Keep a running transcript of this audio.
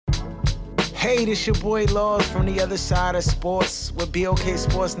Hey, this your boy Laws from the other side of sports with BOK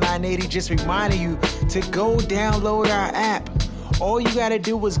Sports 980. Just reminding you to go download our app. All you gotta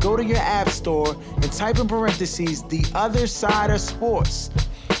do is go to your app store and type in parentheses, the other side of sports.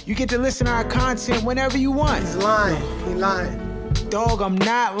 You get to listen to our content whenever you want. He's lying. He lying. Dog, I'm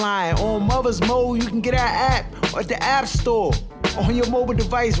not lying. On Mother's Mode, you can get our app at the app store on your mobile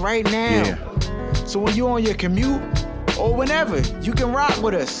device right now. Yeah. So when you're on your commute or whenever, you can rock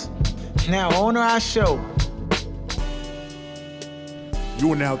with us. Now, on our show.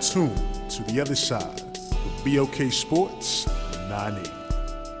 You are now tuned to the other side with BOK Sports 980.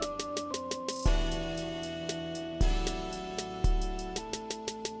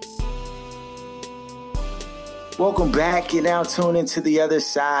 Welcome back. You're now tuned into the other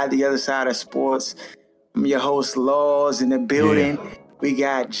side of sports. I'm your host, Laws, in the building. Yeah. We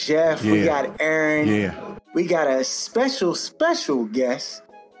got Jeff. Yeah. We got Aaron. Yeah. We got a special guest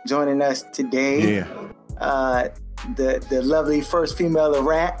joining us today. Yeah. The lovely first female to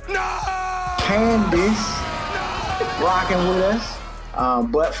rap, Candace, rocking with us.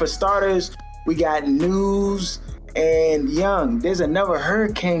 But for starters, we got news and Young. There's another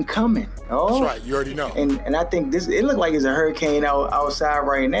hurricane coming. Oh, that's right. You already know. And I think it looked like it's a hurricane outside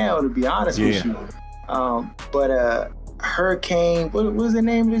right now, to be honest with you. But hurricane, what was the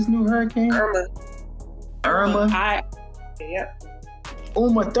name of this new hurricane? Irma. Yep.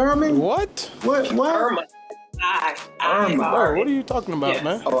 Uma Thurman? What? What? Irma. Irma. Oh, what are you talking about,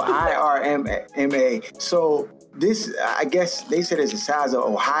 man? Oh, IRMA. So this, I guess they said it's the size of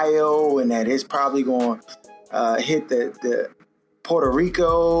Ohio and that it's probably going to hit the Puerto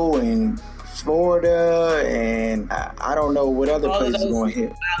Rico and Florida and I don't know what other places it's going to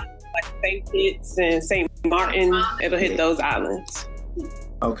hit. Like St. Kitts and St. Martin, it'll hit those islands.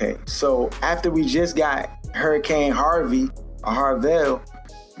 Okay, so after we just got Hurricane Harvey or Harvell,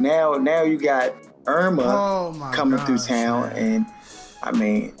 now you got Irma coming through town, man. And I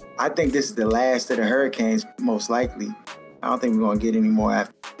mean, I think this is the last of the hurricanes, most likely. I don't think we're gonna get any more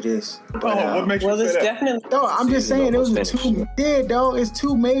after this. But, what makes you say that? No, I'm just saying it was two. Yeah, dog, it's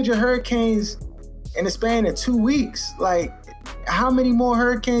two major hurricanes in the span of 2 weeks. Like, how many more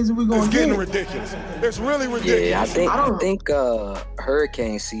hurricanes are we gonna get? It's getting ridiculous. It's really ridiculous. Yeah, I think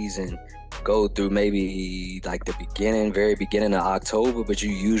hurricane season go through maybe like the very beginning of October, but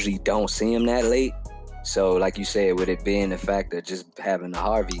you usually don't see them that late. So like you said, with it being the fact of just having the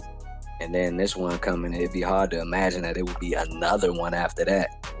Harvey and then this one coming, it'd be hard to imagine that it would be another one after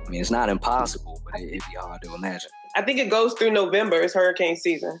that. I mean, it's not impossible, but it'd be hard to imagine. I think it goes through November. It's hurricane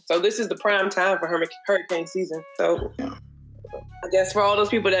season. So this is the prime time for hurricane season. So I guess for all those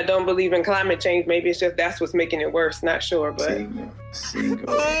people that don't believe in climate change, maybe it's just that's what's making it worse. Not sure, but...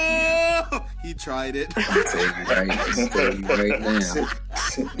 He tried it. Right now.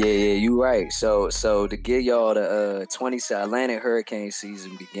 Yeah, you right. So to give y'all the Atlantic hurricane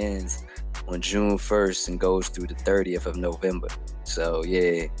season begins on June 1st and goes through the 30th of November. So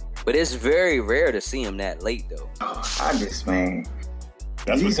yeah, but it's very rare to see them that late though. That's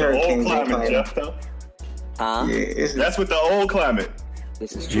with the old climate, Jeff, though. Huh? Yeah, that's with the old climate.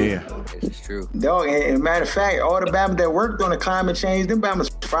 This is true. Yeah. This is true. Dog, and matter of fact, all the Bama that worked on the climate change, them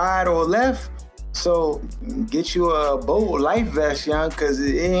Bamas fried or left. So get you a boat life vest, young, because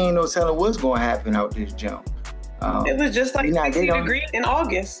it ain't no telling what's going to happen out this jump. It was just like 60 degrees in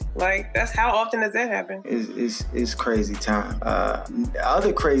August. Like, that's how often does that happen? It's crazy time. The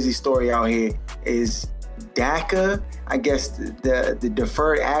other crazy story out here is DACA, I guess the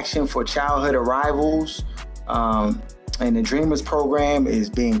Deferred Action for Childhood Arrivals, and the Dreamers program is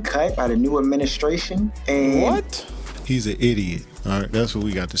being cut by the new administration. And what? He's an idiot. All right, that's what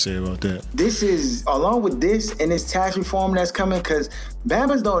we got to say about that. This is, along with this and this tax reform that's coming, because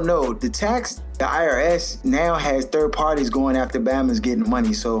Bamas don't know, the IRS now has third parties going after Bamas getting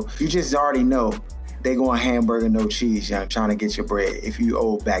money. So you just already know they going hamburger, no cheese, y'all, trying to get your bread if you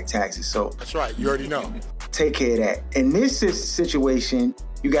owe back taxes. So that's right, you already know. Take care of that. In this situation,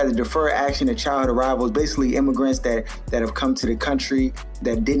 you got the Deferred Action of Childhood Arrivals, basically immigrants that have come to the country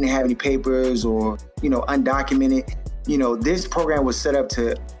that didn't have any papers or, undocumented. This program was set up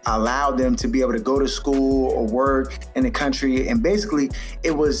to allow them to be able to go to school or work in the country. And basically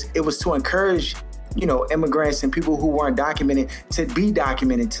it was to encourage, immigrants and people who weren't documented to be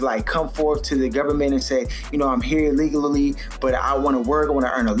documented, to come forth to the government and say, I'm here legally, but I want to work, I want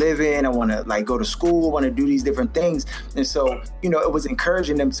to earn a living, I want to go to school, I want to do these different things. And so, it was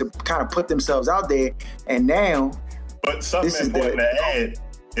encouraging them to kind of put themselves out there. And now, but something important to add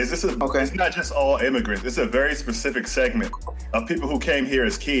is it's not just all immigrants. It's a very specific segment of people who came here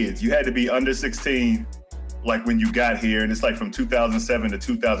as kids. You had to be under 16 like when you got here, and it's like from 2007 to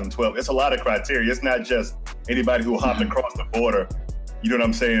 2012. It's a lot of criteria. It's not just anybody who hopped across the border, you know what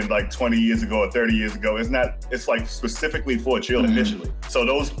I'm saying, like 20 years ago or 30 years ago. It's like specifically for a chill initially. So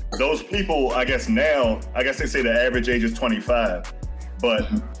those people, I guess they say the average age is 25, but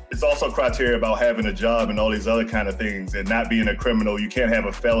it's also criteria about having a job and all these other kind of things and not being a criminal. You can't have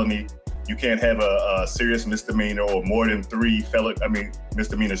a felony. You can't have a serious misdemeanor or more than 3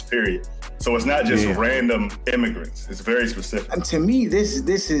 misdemeanors, period. So it's not just random immigrants. It's very specific. And to me,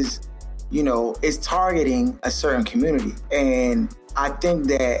 this is, it's targeting a certain community. And I think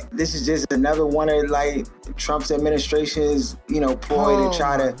that this is just another one of like Trump's administration's, ploy to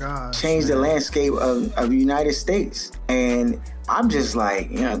try to change the landscape of the United States. And I'm just like,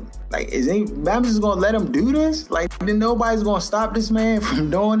 is Bama's just gonna let him do this? Like, then nobody's gonna stop this man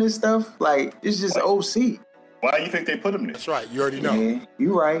from doing this stuff? Like, it's just OC. Why do you think they put him there? That's right. You already know. Yeah,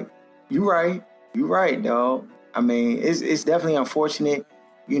 you right, dog. I mean, it's definitely unfortunate.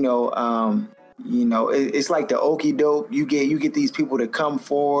 It's like the okie doke. You get these people to come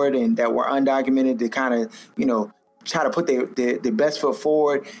forward and that were undocumented to kind of, try to put their best foot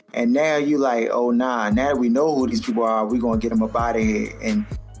forward. And now you like, oh nah, now that we know who these people are, we're gonna get them up out of here and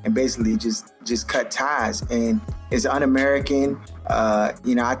basically just cut ties. And it's un-American. I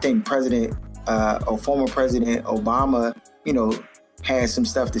think former President Obama, had some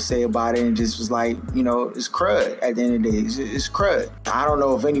stuff to say about it and just was like, it's crud at the end of the day. It's crud. I don't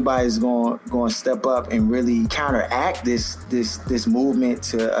know if anybody's going to step up and really counteract this movement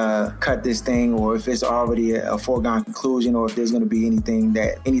to cut this thing, or if it's already a foregone conclusion, or if there's going to be anything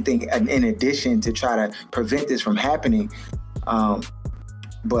in addition to try to prevent this from happening.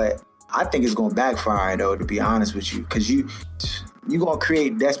 But I think it's going to backfire, though, to be honest with you, because you're going to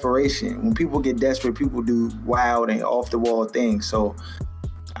create desperation. When people get desperate, people do wild and off-the-wall things. So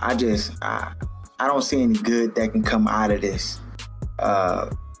I don't see any good that can come out of this.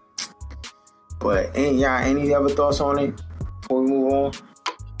 But any other thoughts on it before we move on?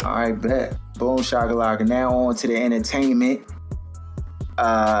 All right, bet. Boom, shakalaka. Now on to the entertainment.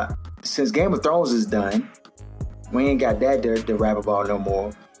 Since Game of Thrones is done, we ain't got that to rap about no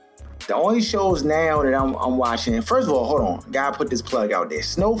more. The only shows now that I'm watching, first of all, hold on. Gotta put this plug out there.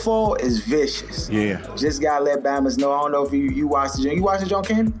 Snowfall is vicious. Yeah. Just gotta let Bamas know. I don't know if you watched it. You watched it, John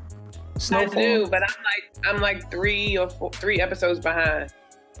Candy? Snowfall? I do, but I'm like 3 episodes behind.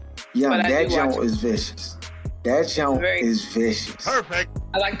 Yeah, that jump is vicious. That jump is vicious. Perfect.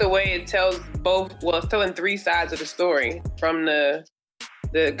 I like the way it tells it's telling 3 sides of the story. From the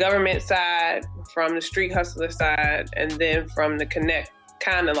government side, from the street hustler side, and then from the connect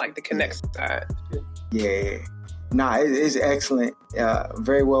side. Yeah. Nah, it's excellent.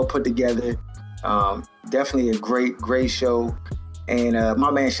 Very well put together. Definitely a great show. And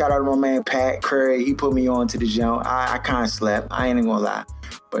shout out to my man Pat Curry. He put me on to the jump. I kind of slept. I ain't even gonna lie.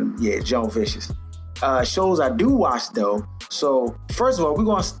 But yeah, jump vicious. Shows I do watch though. So first of all, we're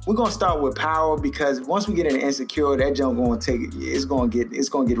gonna start with Power, because once we get into Insecure, that jump it's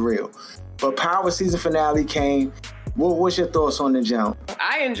gonna get real. But Power season finale came. What's your thoughts on the jump?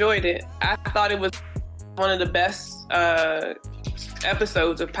 I enjoyed it. I thought it was one of the best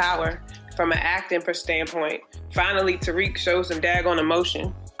episodes of Power from an acting standpoint. Finally, Tariq showed some daggone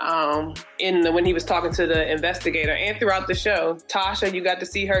emotion when he was talking to the investigator, and throughout the show. Tasha, you got to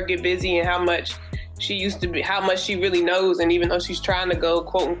see her get busy and how much she really knows, and even though she's trying to go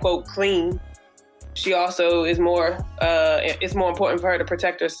quote unquote clean, she also is it's more important for her to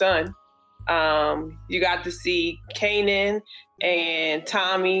protect her son. You got to see Kanan and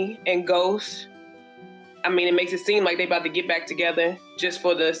Tommy and Ghost. I mean, it makes it seem like they about to get back together just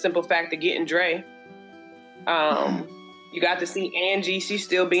for the simple fact of getting Dre. You got to see Angie. She's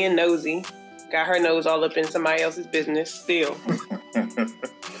still being nosy. Got her nose all up in somebody else's business still.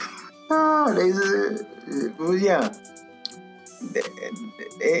 Yeah.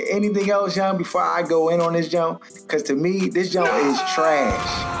 Anything else, John, before I go in on this jump? Because to me, this jump is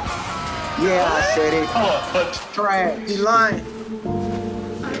trash. Yeah, I said it. Trash. He's lying.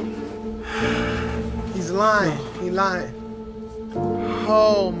 He's lying. He's lying.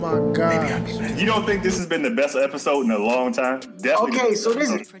 Oh my God. You don't think this has been the best episode in a long time? Definitely. Okay, so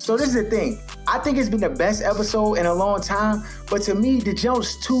this is the thing. I think it's been the best episode in a long time, but to me, the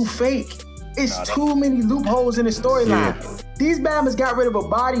jump's too fake. It's too many loopholes in the storyline. Yeah. These Bammers got rid of a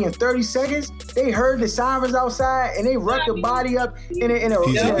body in 30 seconds. They heard the sirens outside and they wrapped the body up in a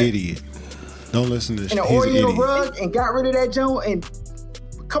He's an idiot. Don't listen to this. In an Oriental rug and got rid of that junk. And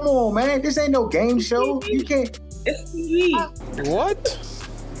come on, man, this ain't no game show. You can't. It's TV. What?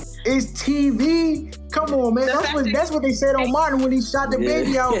 It's TV. Come on, man. That's what they said on Martin when he shot the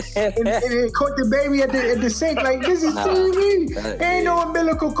baby out and caught the baby at the sink. Like, this is TV. There ain't no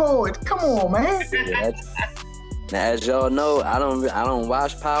umbilical cord. Come on, man. Now, as y'all know, I don't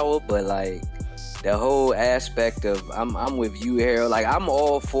watch Power, but like the whole aspect of I'm with you, Harold. Like, I'm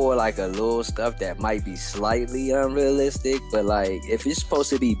all for like a little stuff that might be slightly unrealistic, but like if it's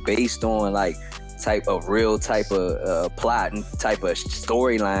supposed to be based on like type of plot and type of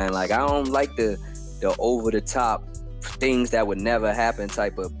storyline, like I don't like the over the top things that would never happen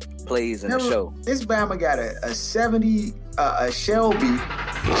type of plays in the show. This Bama got a 70 a Shelby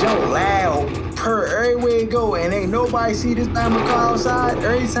Joe loud per everywhere he go, and ain't nobody see this Bama car outside.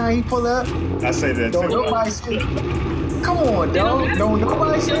 Every time he pull up, I say that don't too. nobody see. Come on, dog. Don't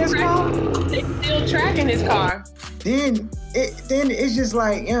nobody see his car. They still tracking his car. Then it's just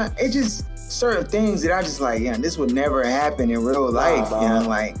like, it just certain things that I just like, this would never happen in real life.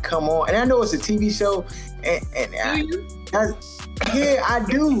 Like, come on. And I know it's a TV show, I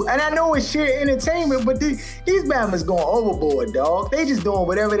do. And I know it's sheer entertainment, but these Bama's going overboard, dog. They just doing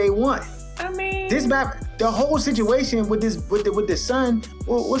whatever they want. I mean, the whole situation with the son.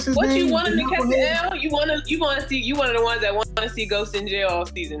 What's his name? What you want him to catch the L? You want to see? You one of the ones that want to see Ghost in jail all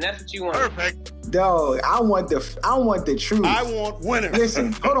season. That's what you want. Perfect. Dog, I want the truth. I want winners.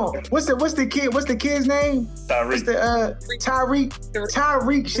 Listen, hold on. What's the kid's name? Tyreek. Tyreek.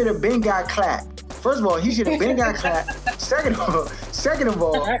 Tyreek should have been got clapped. First of all, he should have been got clapped. Second of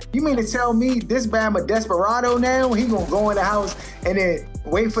all, you mean to tell me this Bama desperado now? He gonna go in the house and then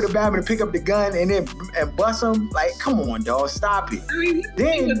wait for the Bama to pick up the gun and bust him? Like, come on, dog, stop it. I mean,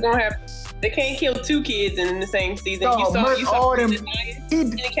 then was gonna have. They can't kill two kids in the same season. Dog, you saw them. He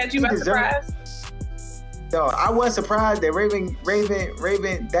didn't catch you by surprise. Dog, I was surprised that Raven,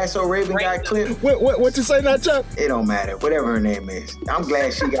 That's So Raven got clipped. What you say now, Chuck? It don't matter, whatever her name is. I'm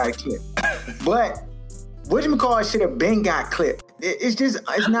glad she got clipped. But whatchamacallit should have been got clipped. It's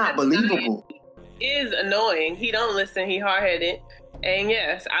not believable. It is annoying. He don't listen. He hard-headed. And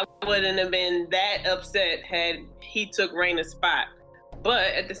yes, I wouldn't have been that upset had he took Raina's spot.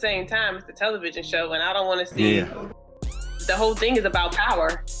 But at the same time, it's a television show, and I don't want to see. Yeah. The whole thing is about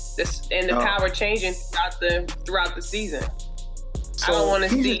power, power changing throughout the season. So I don't want to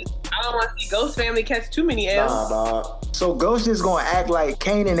see Ghost family catch too many L's. So Ghost is gonna act like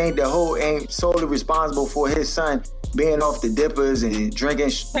Kanan ain't solely responsible for his son being off the dippers and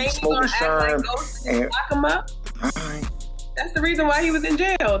drinking, smoking sherm, and lock him up. All right. That's the reason why he was in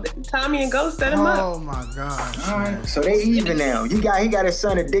jail. Tommy and Ghost set him up. Oh my God! All right. So they even now. He got his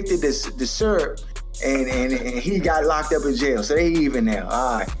son addicted to syrup. And he got locked up in jail. So they even now.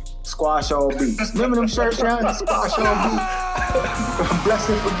 All right. Squash all beats. Remember them shirts, John? Squash all beats. Blessed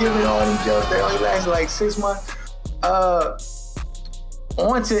and forgiving all them jails. They only lasted like 6 months.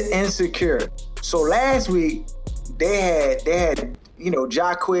 On to Insecure. So last week, they had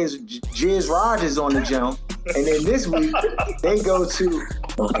Jacquizz Jizz Rogers on the jump. And then this week, they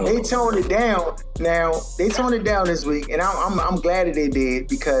toned it down. Now, they toned it down this week. And I'm glad that they did,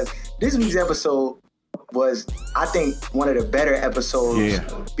 because this week's episode was, I think, one of the better episodes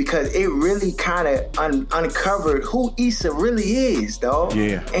because it really kind of uncovered who Issa really is, dog.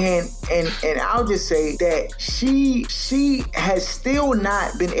 Yeah. And I'll just say that she has still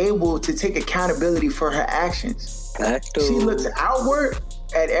not been able to take accountability for her actions. She looks outward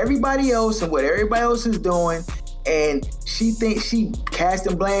at everybody else and what everybody else is doing, and she thinks she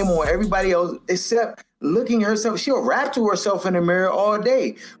casting blame on everybody else except looking herself. She'll rap to herself in the mirror all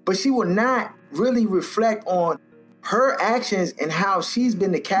day, but she will not really reflect on her actions and how she's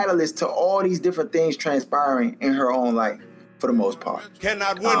been the catalyst to all these different things transpiring in her own life for the most part.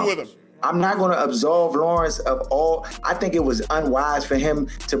 Cannot win with him. I'm not going to absolve Lawrence of all. I think it was unwise for him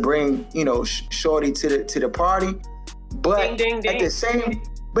to bring, Shorty to the party, but ding, ding, ding. At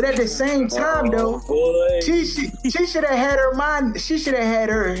the same time, though, she should have had her mind. She should have had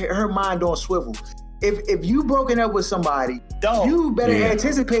her mind on swivel. If you broken up with somebody, you better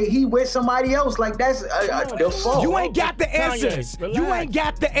anticipate he with somebody else. Like, that's a default. You ain't got the answers. You ain't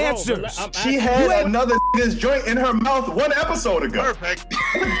got the answers. She had another nigga's joint in her mouth 1 episode ago. Perfect.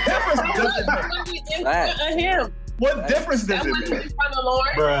 What difference does it make?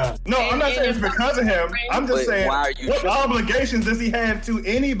 No, I'm not saying it's because of him. I'm just saying, what obligations does he have to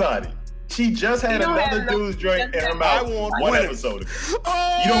anybody? She just had another dude's joint in her mouth 1 episode ago.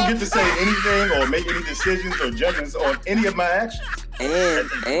 You don't get to say anything or make any decisions or judgments on any of my actions.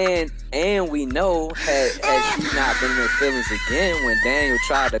 And we know had she not been in her feelings again when Daniel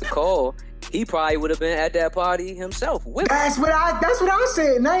tried to call, he probably would have been at that party himself with That's what I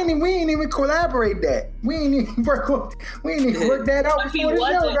said. And we ain't even collaborate that. We ain't even work that out before the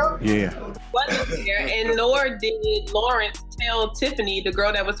show, though. Yeah. Wasn't there, and nor did Lawrence tell Tiffany, the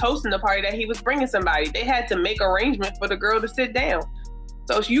girl that was hosting the party, that he was bringing somebody. They had to make arrangements for the girl to sit down.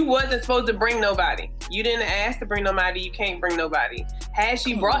 So you wasn't supposed to bring nobody. You didn't ask to bring nobody. You can't bring nobody. Had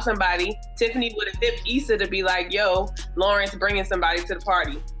she brought somebody, Tiffany would have tipped Issa to be like, yo, Lawrence bringing somebody to the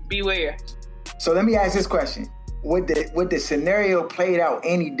party. Beware. So let me ask this question. Would the scenario played out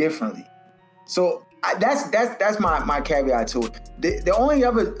any differently? So that's my caveat to it. The only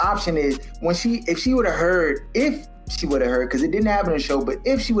other option is if she would have heard, because it didn't happen in the show, but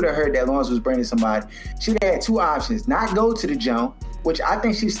if she would have heard that Lawrence was bringing somebody, she'd have had two options. Not go to the jump, which I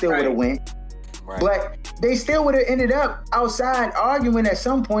think she still would have went. Right. But they still would have ended up outside arguing at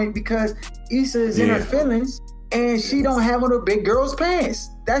some point because Issa is in her feelings and she don't have on her big girl's pants.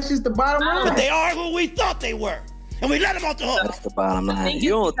 That's just the bottom line. But they are who we thought they were. And we let them off the hook. That's the bottom line.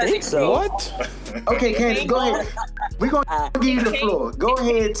 You don't think so? What? Okay, Candace, go ahead. We're going to give you the floor. Go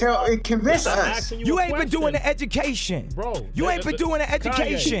ahead and convince us. You ain't been doing the education. Bro. You ain't been doing the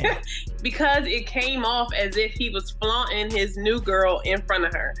education. Because it came off as if he was flaunting his new girl in front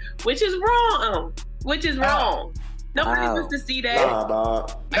of her, which is wrong. Nobody wants to see that. Nah,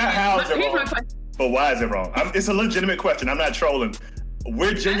 dog. Not how is it wrong, but why is it wrong? It's a legitimate question. I'm not trolling.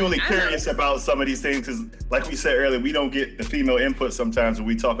 We're genuinely curious about some of these things because, like we said earlier, we don't get the female input sometimes when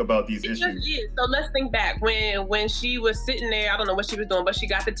we talk about these issues. So let's think back when she was sitting there. I don't know what she was doing, but she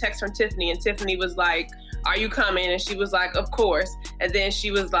got the text from Tiffany, and Tiffany was like, "Are you coming?" And she was like, "Of course." And then she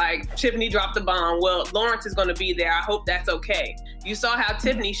was like, Tiffany dropped the bomb. Well, Lawrence is going to be there. I hope that's okay. You saw how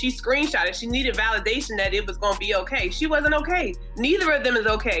Tiffany, she screenshotted. She needed validation that it was going to be okay. She wasn't okay. Neither of them is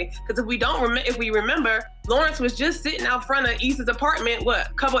okay. Because if we remember, Lawrence was just sitting out front of Issa's apartment,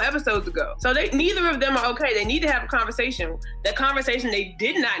 a couple episodes ago. So neither of them are okay. They need to have a conversation. The conversation they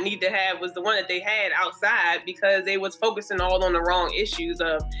did not need to have was the one that they had outside because they was focusing all on the wrong issues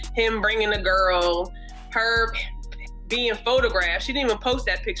of him bringing a girl, her being photographed. She didn't even post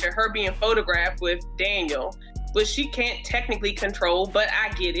that picture, her being photographed with Daniel, which she can't technically control, but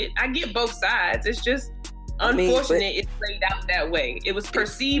I get it. I get both sides. It's just unfortunate it played out that way. It was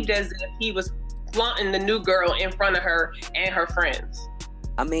perceived as if he was flaunting the new girl in front of her and her friends.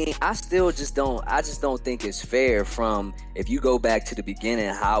 I mean, I just don't think it's fair from, if you go back to the beginning,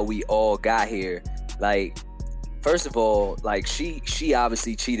 how we all got here. Like, first of all, like she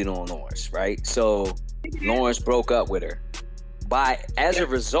obviously cheated on Lawrence, right? So Lawrence broke up with her. As a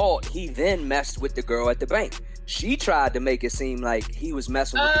result, he then messed with the girl at the bank. She tried to make it seem like he was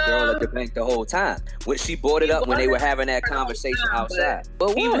messing with the girl at the bank the whole time. When she brought it up when they were having that conversation outside.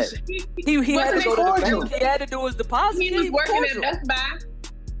 But he what? He had to go to the bank. He had to do his deposit. He was working at Best Buy.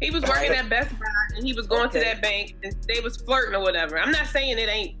 He was working at Best Buy and he was going to that bank and they was flirting or whatever. I'm not saying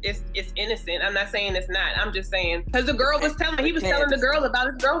it's innocent. I'm not saying it's not. I'm just saying because he was telling the girl about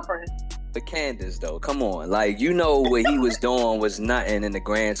his girlfriend. But Candace, though, come on. Like, you know what he was doing was nothing in the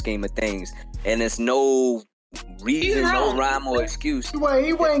grand scheme of things. And it's no reason, no rhyme or excuse. He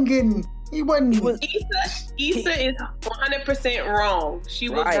wasn't getting... Issa is 100% wrong. She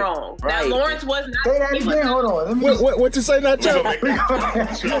was wrong. Now Lawrence was not. Say that again. Hold on. What you say now, Chuck?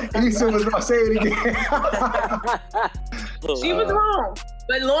 Issa was gonna say it again. She was wrong.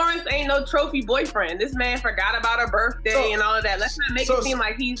 But Lawrence ain't no trophy boyfriend. This man forgot about her birthday and all of that. Let's not make it seem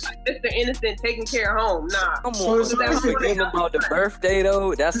like he's like Mr. Innocent taking care of home. Nah. Come on. About the birthday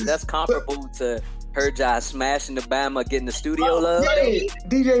though, that's comparable to her just smashing the Bama, getting the studio love. Yeah,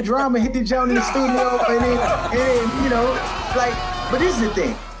 DJ Drama hit the joint in the studio, and then, you know, like. But this is the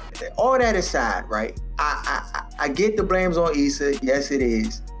thing. All that aside, right? I get the blames on Issa. Yes, it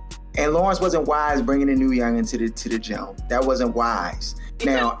is. And Lawrence wasn't wise bringing a new young into the jump. That wasn't wise.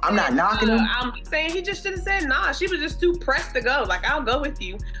 Now, I'm not knocking him. I'm saying he just should have said nah. She was just too pressed to go. Like, I'll go with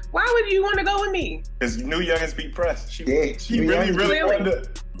you. Why would you want to go with me? Because new youngins be pressed. She really wanted to.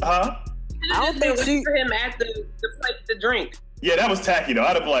 Huh? I don't think she for him at the place to drink. Yeah, that was tacky though.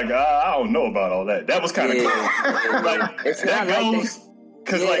 I'd have been like, I don't know about all that. That was kind of cool. Like that goes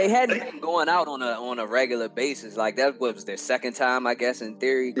because they hadn't been going out on a regular basis. Like that was their second time, I guess, in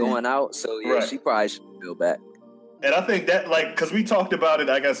theory, going out. So yeah, she probably should feel back. And I think that because we talked about it,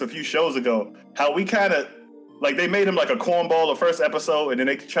 I guess, a few shows ago, how we kind of they made him like a cornball the first episode, and then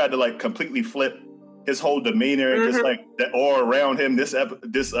they tried to completely flip his whole demeanor and just that aura around him this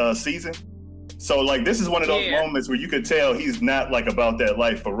season. So this is one of those moments where you could tell he's not about that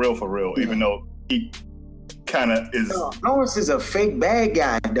life for real, even though he kind of is. Lawrence is a fake bad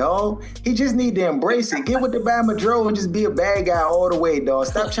guy, dog. He just need to embrace it. Get with the Bama Dro and just be a bad guy all the way, dog.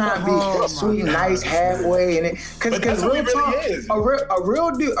 Stop trying to be sweet and nice halfway, and because real talk, a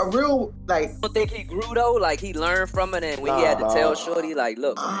real like. I don't think he grew though. Like he learned from it, and when he had to tell Shorty, like,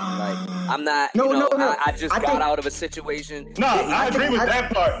 look, like I'm not. I just got out of a situation. No, I agree with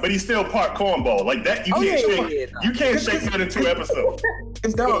that part, but he's still part cornball. Like that, you can't shake. You can't shake that in 2 episodes.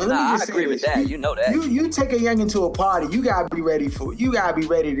 I agree with that. You know that. You take a youngin' to a party, you gotta be ready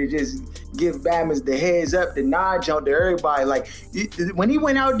to just give Bama's the heads up, the nod jump to everybody. Like when he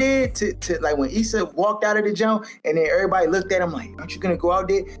went out there to like when Issa walked out of the jump and then everybody looked at him like, aren't you gonna go out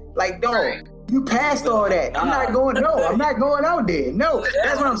there? Like, dog, you passed all that. I'm not going out there. No,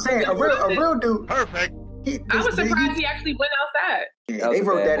 that's what I'm saying. A real dude. Perfect. I was surprised he actually went outside. Yeah, they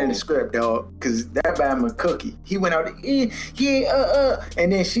wrote that in the script, dog, because that Bama cookie. He went out, and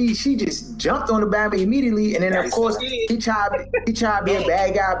then she just jumped on the Bama immediately, and then of course he tried to be a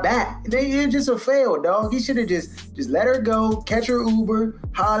bad guy back. It was just a fail, dog. He should have just let her go, catch her Uber,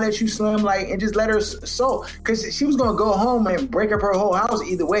 holler at you, Slim, like, and just let her so, because she was gonna go home and break up her whole house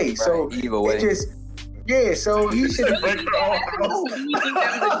either way. Right, so either way. It just so he should have break her whole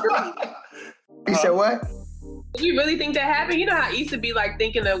house. You said what? Do you really think that happened? You know how Issa be like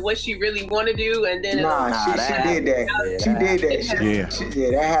thinking of what she really want to do, and then she did that. She did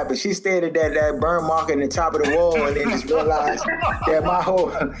that. That happened. She stared at that burn mark in the top of the wall, and then just realized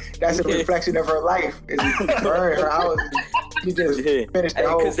that that's a reflection of her life. It's burned her house. She just finished the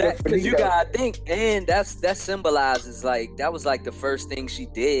whole. Because you gotta think, and that symbolizes like that was like the first thing she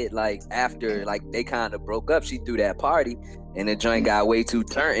did. Like after like they kind of broke up, she threw that party. And the joint got way too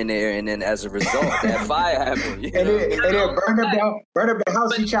turned in there, and then as a result, that fire happened. And then burn up the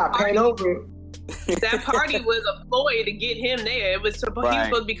house. She tried to paint over it. That party was a ploy to get him there. It was he was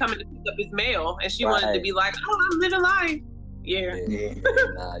supposed to be coming to pick up his mail, and she wanted to be like, "Oh, I'm living life." Yeah,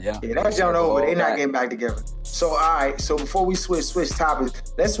 that's joint over. They're not getting back together. So all right. So before we switch topics,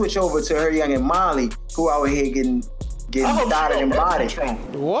 let's switch over to her young and Molly, who out here getting started and body.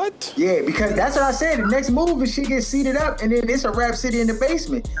 What? Yeah, because that's what I said. The next move is she gets seated up, and then it's a Rap City in the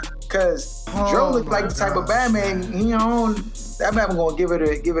basement. Because Dro looked like the type of Batman. That Batman gonna give her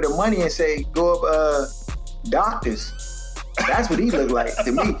the money and say, go up doctors. That's what he looked like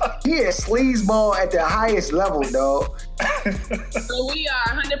to me. He is sleazeball at the highest level, dog. So we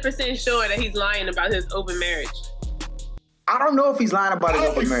are 100% sure that he's lying about his open marriage. I don't know if he's lying about his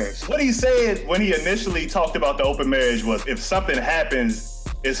open marriage. What he said when he initially talked about the open marriage was, if something happens,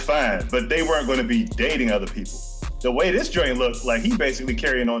 it's fine. But they weren't going to be dating other people. The way this joint looked, like he basically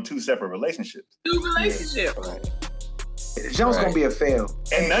carrying on 2 separate relationships. 2 relationships. Yeah. Right. Jones gonna be a fail.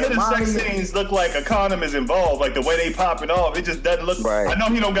 And none of the sex scenes look like a condom is involved. Like the way they popping off, it just doesn't look right. I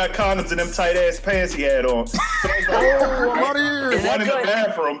know he don't got condoms in them tight ass pants he had on. So it's like, I'm out of here. One in the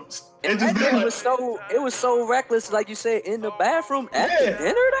bathroom. It was so reckless, like you said, in the bathroom at the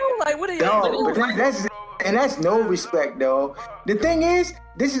dinner though. Like what are you doing? That's no respect, though. The thing is,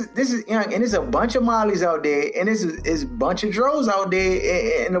 this is young, and there's a bunch of Mollys out there, and there's a bunch of Dros out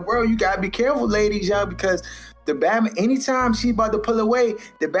there in the world. You gotta be careful, ladies, young, because the Bama, anytime she about to pull away,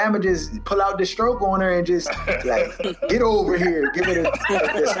 the Bama just pull out the stroke on her and just like, get over here, give her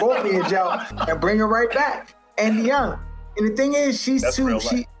the scorpion jump and bring her right back. And young, and the thing is,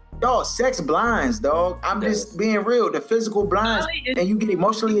 dog, sex blinds, dog. I'm just being real. The physical blinds, and you get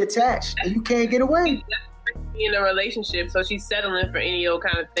emotionally attached, and you can't get away. In a relationship, so she's settling for any old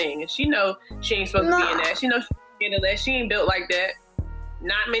kind of thing, and she know she ain't supposed to be in that. She knows she ain't that. She ain't built like that.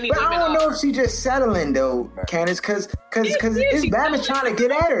 Not many women. I don't know if she just settling though, Candace, because it's Bama's trying to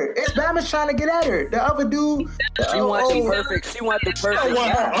get at her. It's Bama's trying to get at her. The other dude, she wants the perfect. She wants the perfect.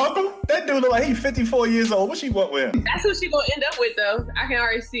 Uncle, that dude look like he's 54 years old. What she want with him? That's who she gonna end up with, though. I can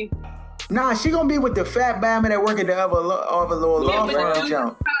already see. Nah, she gonna be with the fat Bama that work at the other little law firm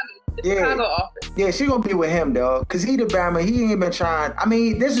jump. Yeah, she gonna be with him, dog. Cause he the Bama. He ain't been trying. I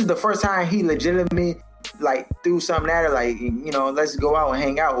mean, this is the first time he legitimately like threw something at her, like, you know, let's go out and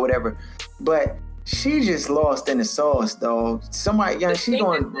hang out or whatever. But she just lost in the sauce, dog. Somebody, she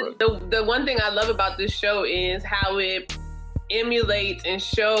going. The one thing I love about this show is how it emulates and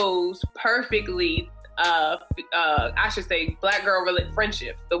shows perfectly. I should say, black girl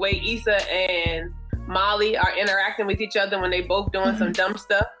friendships. The way Issa and Molly are interacting with each other when they both doing some dumb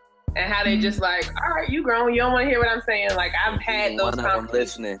stuff. And how they just like, all right, you grown, you don't want to hear what I'm saying. Like, I've had those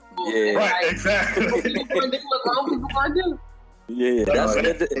conversations. Yeah, right, exactly. People want to do what grown people want to do. Yeah,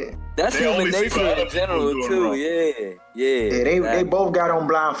 that's human nature in general too. Yeah. They both got on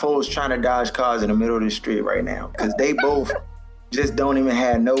blindfolds trying to dodge cars in the middle of the street right now because they both just don't even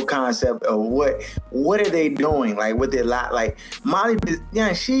have no concept of what are they doing, like what they're like Molly.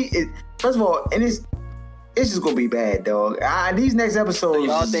 Yeah, she is. First of all, and it's just gonna be bad, dog. These next episodes.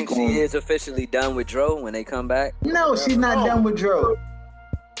 Y'all think she is officially done with Dro when they come back? No, she's not done with Dro.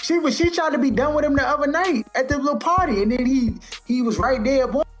 She tried to be done with him the other night at the little party, and then he was right there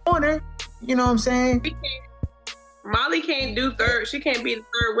on her. You know what I'm saying? Molly can't do third. She can't be the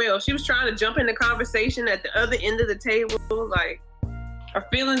third wheel. She was trying to jump in the conversation at the other end of the table. Like, her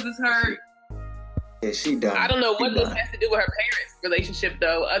feelings is hurt. Yeah, she done. I don't know what this has to do with her parents' relationship,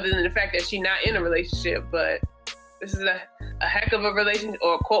 though, other than the fact that she's not in a relationship. But this is a heck of a relationship,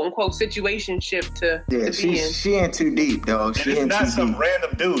 or quote unquote situationship to be in. She in too deep, dog. She and it's not some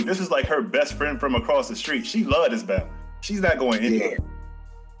random dude. This is like her best friend from across the street. She loved this battle. She's not going anywhere.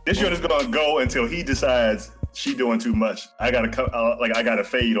 This shit is gonna go until he decides she doing too much. I gotta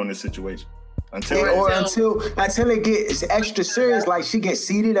fade on this situation until it gets extra serious. Like she gets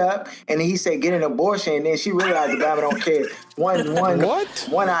seated up, and then he said get an abortion, and then she realized the guy don't care one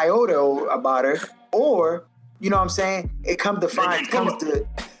iota about her, or you know what I'm saying? It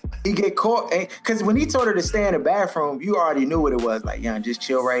he get caught, because when he told her to stay in the bathroom, you already knew what it was. Like, just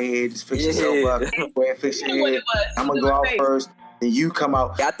chill right here, just fix yourself up, go ahead, fix your head. I'm gonna go out first. Then you come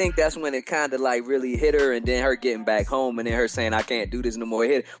out. I think that's when it kind of like really hit her, and then her getting back home, and then her saying, I can't do this no more.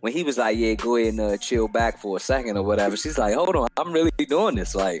 When he was like, yeah, go ahead and chill back for a second or whatever. She's like, hold on, I'm really doing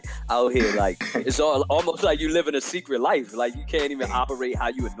this. Like, out here, like, it's almost like you living a secret life. Like, you can't even operate how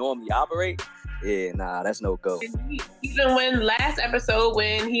you would normally operate. Yeah, nah, that's no go. Even when last episode,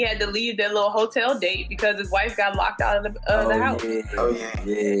 when he had to leave that little hotel date because his wife got locked out of the house.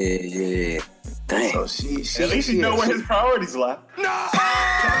 Yeah. Dang. So at least you know where his priorities lie. No!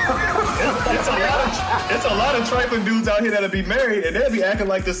 it's a lot of trifling dudes out here that'll be married and they'll be acting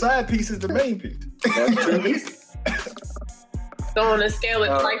like the side piece is the main piece. That's true. At least. So on the scale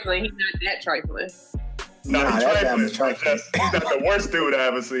of trifling, he's not that trifling. No, he's trifling. He's not the worst dude I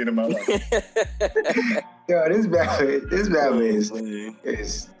ever seen in my life. Yo, this Batman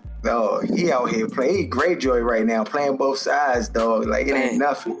is he out here playing Greyjoy right now, playing both sides, dog. Like it ain't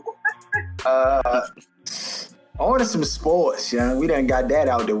nothing. On to some sports, young. We done got that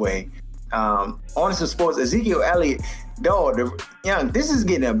out the way. On to some sports. Ezekiel Elliott, dog.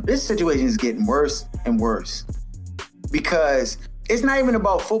 This situation is getting worse and worse because it's not even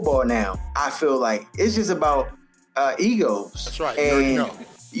about football now. I feel like it's just about egos. That's right. And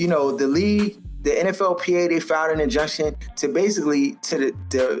the league, the NFLPA, they filed an injunction to basically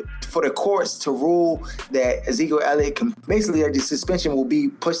for the courts to rule that Ezekiel Elliott the suspension will be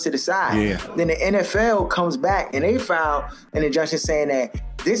pushed to the side. Yeah. Then the NFL comes back and they file an injunction saying that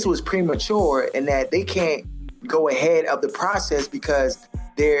this was premature and that they can't go ahead of the process because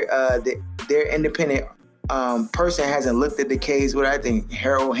their independent person hasn't looked at the case. What I think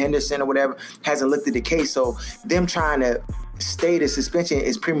Harold Henderson or whatever hasn't looked at the case. So them trying to stay the suspension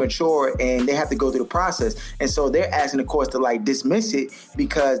is premature and they have to go through the process. And so they're asking the courts to dismiss it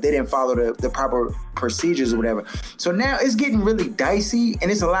because they didn't follow the proper procedures or whatever. So now it's getting really dicey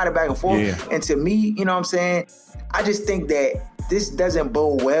and it's a lot of back and forth. Yeah. And to me, you know what I'm saying? I just think that this doesn't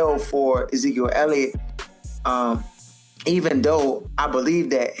bode well for Ezekiel Elliott. Even though I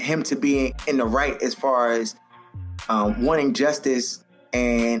believe that him to be in the right as far as wanting justice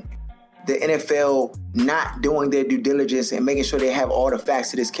and the NFL not doing their due diligence and making sure they have all the facts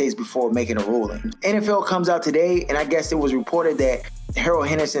to this case before making a ruling. NFL comes out today, and I guess it was reported that Harold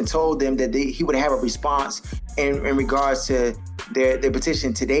Henderson told them that he would have a response in regards to their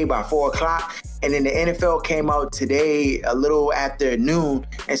petition today by 4:00. And then the NFL came out today a little after noon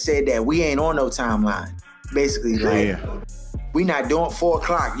and said that we ain't on no timeline. Basically, we not doing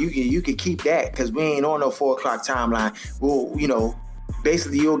 4:00. You can keep that because we ain't on no 4:00 timeline. We'll,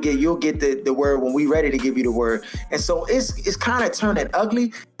 basically you'll get the word when we ready to give you the word. And so it's kind of turning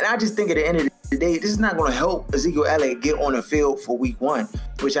ugly. And I just think at the end of the day, this is not going to help Ezekiel Elliott get on the field for week 1,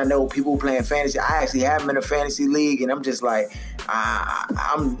 which I know people playing fantasy. I actually have him in a fantasy league, and I'm just like,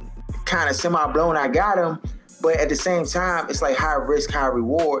 I'm kind of semi-blown. I got him, but at the same time, it's like high risk, high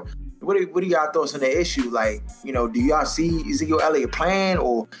reward. What are y'all thoughts on the issue? Like, do y'all see Ezekiel Elliott playing,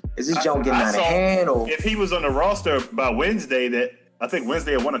 or is this junk getting out of hand? Or if he was on the roster by Wednesday, I think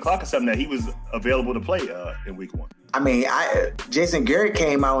Wednesday at 1:00 or something, that he was available to play in week 1. I mean, Jason Garrett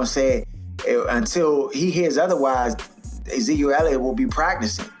came out and said until he hears otherwise, Ezekiel Elliott will be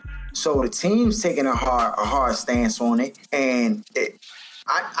practicing. So the team's taking a hard stance on it, and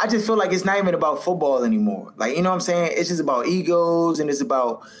I just feel like it's not even about football anymore. Like, you know what I'm saying? It's just about egos, and it's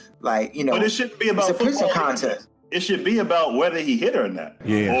about but it shouldn't be about football. It's a contest. It should be about whether he hit her or not,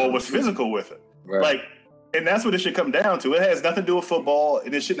 or was physical with her. Right. Like, And that's what it should come down to. It has nothing to do with football,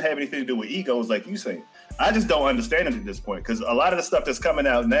 and it shouldn't have anything to do with egos, like you say. I just don't understand it at this point, because a lot of the stuff that's coming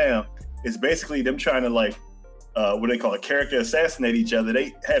out now is basically them trying to, like, what they call it, character assassinate each other.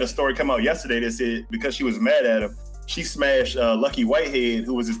 They had a story come out yesterday that said because she was mad at him, she smashed Lucky Whitehead,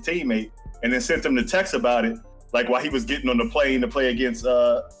 who was his teammate, and then sent him the text about it, like while he was getting on the plane to play against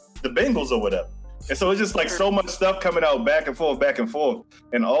the Bengals or whatever. And so it's just like so much stuff coming out back and forth,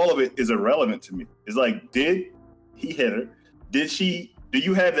 and all of it is irrelevant to me. It's like, did he hit her? Do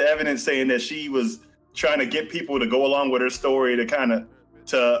you have the evidence saying that she was trying to get people to go along with her story to kind of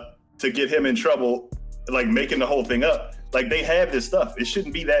to get him in trouble, like making the whole thing up? Like, they have this stuff. It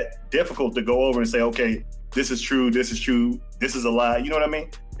shouldn't be that difficult to go over and say, okay, this is true, this is a lie. You know what I mean?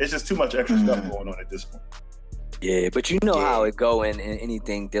 It's just too much extra stuff going on at this point. Yeah, but you know how it go in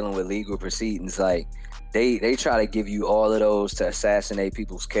anything dealing with legal proceedings. Like, they try to give you all of those to assassinate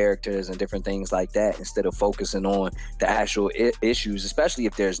people's characters and different things like that, instead of focusing on the actual issues, especially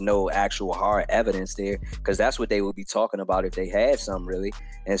if there's no actual hard evidence there, because that's what they would be talking about if they had some, really.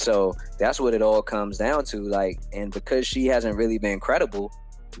 And so that's what it all comes down to. Like, and because she hasn't really been credible,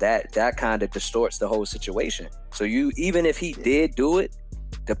 that kind of distorts the whole situation. So even if he did do it,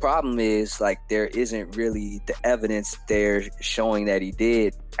 the problem is, like, there isn't really the evidence there showing that he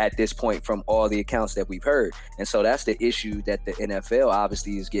did at this point from all the accounts that we've heard. And so that's the issue that the NFL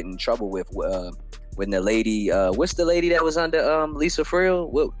obviously is getting in trouble with. When the lady, what's the lady that was under Lisa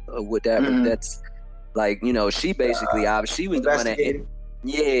Friel? That's like, you know, she basically, she was the one that,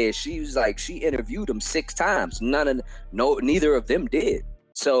 yeah, she was like, she interviewed him 6 times. Neither of them did.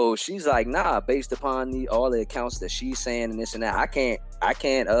 So she's like, nah, based upon all the accounts that she's saying and this and that, I can't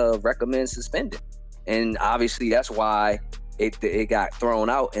recommend suspending. And obviously that's why it got thrown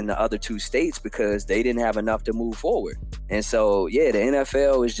out in the other 2 states, because they didn't have enough to move forward. And so, yeah, the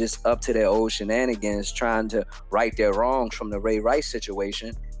NFL is just up to their old shenanigans, trying to right their wrongs from the Ray Rice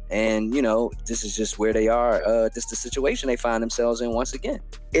situation. And, you know, this is just where they are. This is the situation they find themselves in once again.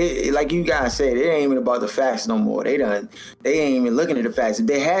 Like you guys said, it ain't even about the facts no more. They ain't even looking at the facts. If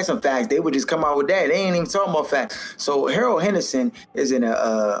they had some facts, they would just come out with that. They ain't even talking about facts. So Harold Henderson is in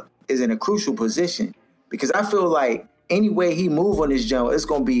a crucial position, because I feel like any way he move on this jump, it's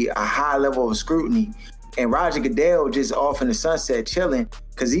going to be a high level of scrutiny. And Roger Goodell just off in the sunset chilling,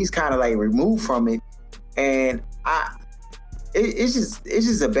 because he's kind of like removed from it. And it's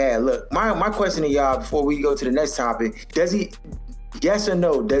just a bad look. My question to y'all before we go to the next topic: yes or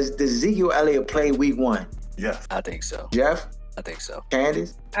no? Does Ezekiel Elliott play week 1? Yes, I think so. Jeff, I think so.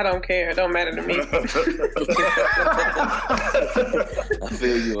 Candace, I don't care. It don't matter to me. I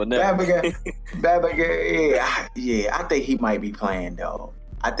feel you on that. Yeah. I think he might be playing though.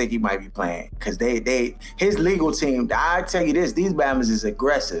 I think he might be playing, because his legal team. I tell you this: these Bama's is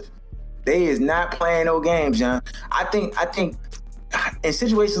aggressive. They is not playing no games, John. I think in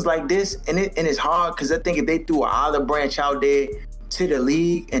situations like this, and it's hard, because I think if they threw an olive branch out there to the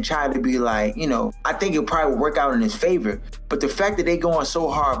league and tried to be like, you know, I think it'll probably work out in his favor. But the fact that they going so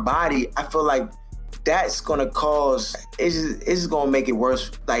hard body, I feel like that's gonna cause, it's just gonna make it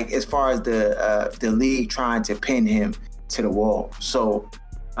worse. Like, as far as the league trying to pin him to the wall. So.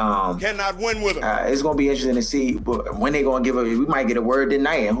 Cannot win with him. It's gonna be interesting to see when they're gonna give it. We might get a word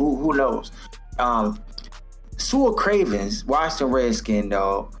tonight, and who knows? Sewell Cravens, Washington Redskin,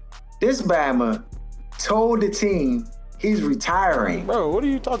 dog. This Bama told the team he's retiring. Bro, what are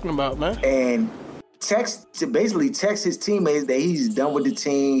you talking about, man? And text his teammates that he's done with the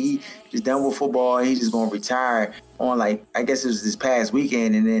team. He's done with football. And he's just gonna retire on, like, I guess it was this past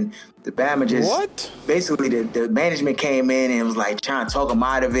weekend, and then the Bama just basically the management came in and was like trying to talk him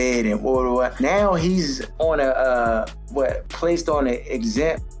out of it and what. Now he's on placed on an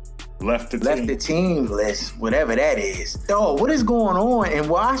exempt left the team list, whatever that is. Dog, what is going on in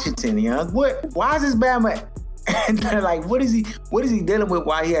Washington, young? Why is this Bama? And they're like, what is he dealing with?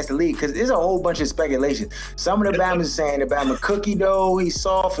 Why he has to leave? Because there's a whole bunch of speculation. Some of the Bama's saying the Bama cookie dough, he's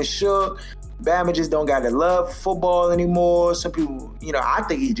soft and shook. Bama just don't got to love football anymore. Some people, you know, I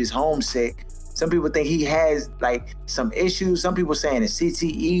think he's just homesick. Some people think he has like some issues. Some people saying the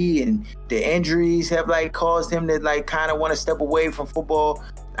CTE and the injuries have like caused him to like kind of want to step away from football.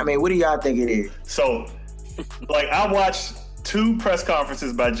 I mean, what do y'all think it is? So, like, I watched 2 press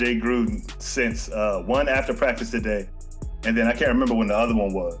conferences by Jay Gruden since one after practice today, and then I can't remember when the other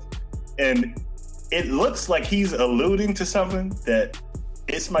one was. And it looks like he's alluding to something that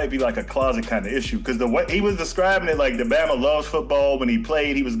this might be like a closet kind of issue, because the way he was describing it, like the Bama loves football. When he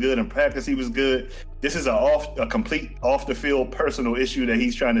played, he was good. In practice, he was good. This is a complete off the field personal issue that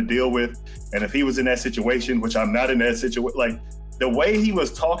he's trying to deal with. And if he was in that situation, which I'm not in that situation, like the way he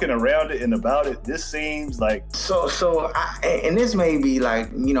was talking around it and about it, this seems like and this may be like,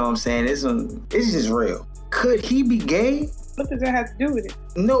 you know what I'm saying, it's just real. Could he be gay? What does that have to do with it?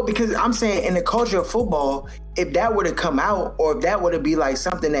 No, because I'm saying in the culture of football, if that were to come out, or if that were to be like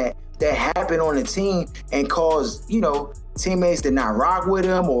something that happened on the team and caused, you know, teammates to not rock with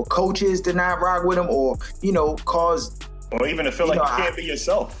him, or coaches to not rock with him, or, you know, cause, or even to feel like you can't be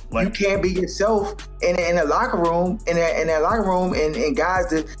yourself. Like, you can't be yourself in a locker room, in that locker room, and guys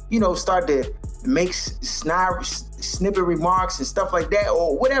that, you know, start to make snippet remarks and stuff like that,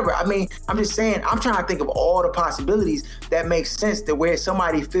 or whatever. I mean, I'm just saying, I'm trying to think of all the possibilities that make sense to where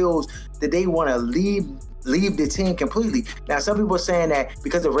somebody feels that they want to leave the team completely. Now, some people are saying that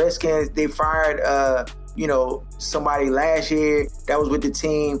because the Redskins, they fired, you know, somebody last year that was with the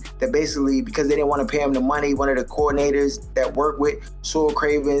team, that basically, because they didn't want to pay him the money, one of the coordinators that worked with Sewell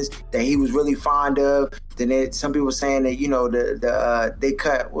Cravens, that he was really fond of. Then some people saying that, you know, they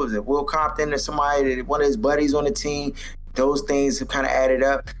cut, what was it, Will Compton or somebody, one of his buddies on the team. Those things have kind of added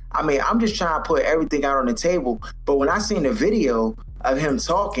up. I mean, I'm just trying to put everything out on the table. But when I seen the video of him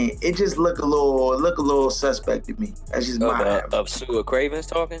talking, it just looked a little suspect to me. That's just my of Sewell Cravens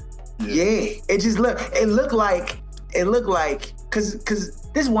talking. Yeah, it looked like because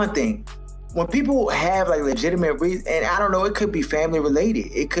this one thing, when people have like legitimate reasons, and I don't know, it could be family related,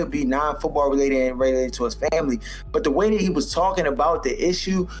 it could be non-football related and related to his family, but the way that he was talking about the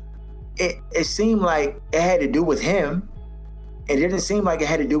issue, it seemed like it had to do with him. It didn't seem like it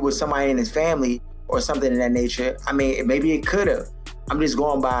had to do with somebody in his family or something of that nature. I mean, maybe it could have. I'm just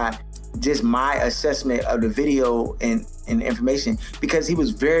going by just my assessment of the video and information, because he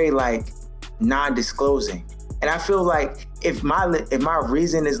was very like non-disclosing. And I feel like if my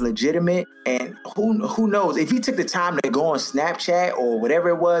reason is legitimate, and who knows, if he took the time to go on Snapchat or whatever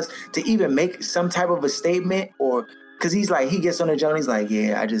it was to even make some type of a statement, or because he gets on the joint, he's like,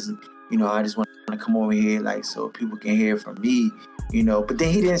 yeah, I just want to come over here, like, so people can hear from me, you know. But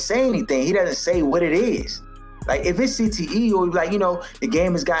then he didn't say anything. He doesn't say what it is. Like, if it's CTE, or like, you know, the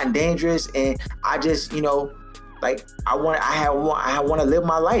game has gotten dangerous, and I just, you know, like, I want to live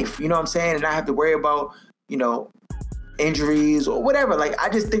my life, you know what I'm saying, and I have to worry about, you know, injuries or whatever. Like, I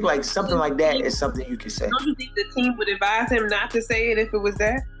just think like something like that is something you could say. Don't you think the team would advise him not to say it if it was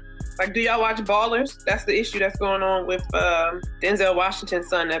that? Like, do y'all watch Ballers? That's the issue that's going on with Denzel Washington's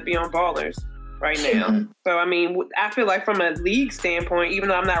son that be on Ballers right now. Mm-hmm. So, I mean, I feel like from a league standpoint, even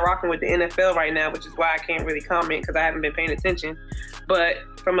though I'm not rocking with the NFL right now, which is why I can't really comment because I haven't been paying attention, but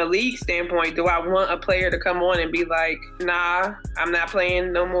from a league standpoint, do I want a player to come on and be like, nah, I'm not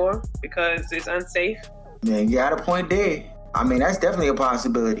playing no more because it's unsafe? Yeah, you got a point there. I mean, that's definitely a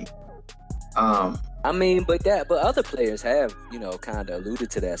possibility. I mean, but other players have, you know, kind of alluded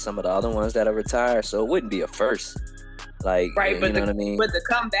to that. Some of the other ones that are retired, so it wouldn't be a first. Like, right, you know what I mean? But to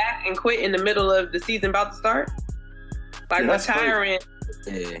come back and quit in the middle of the season about to start, like, retiring.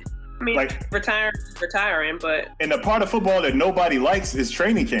 Yeah. I mean, like, retiring, but. And the part of football that nobody likes is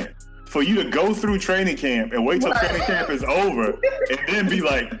training camp. For you to go through training camp and wait till training camp is over and then be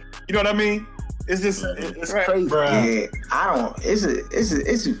like, you know what I mean? It's just, it's crazy. Yeah, I don't.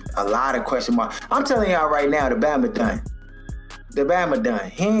 It's a lot of question marks. I'm telling y'all right now, the Bama done. The Bama done.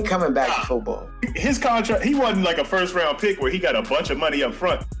 He ain't coming back to football. His contract, he wasn't like a first round pick where he got a bunch of money up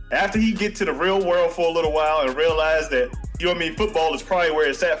front. After he get to the real world for a little while and realize that, you know what I mean, football is probably where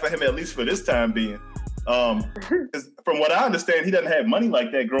it's at for him, at least for this time being. From what I understand, he doesn't have money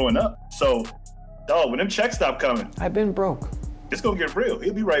like that growing up. So, dog, when them checks stop coming, I've been broke. It's gonna get real.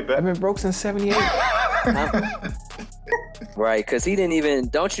 He'll be right back. I've been broke since 78. Right, because he didn't even.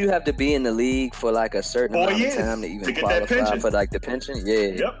 Don't you have to be in the league for like a certain amount of time to even qualify for like the pension? Yeah.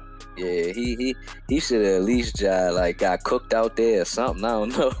 Yep. Yeah, he should have at least got cooked out there or something. I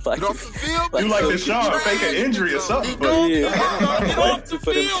don't know. Like, you like Deshaun, fake an injury or something. But yeah,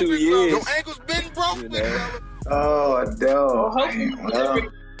 for them 2 years. Your ankle's been broken. You know? Oh no. Well,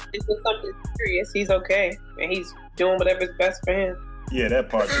 it's just something serious. He's okay, and he's doing whatever's best for him. Yeah, that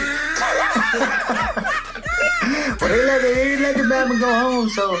part too. Well, they let the Bama go home,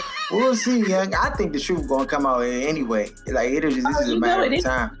 so we'll see, young. I think the truth gonna come out anyway. Like, this is a matter of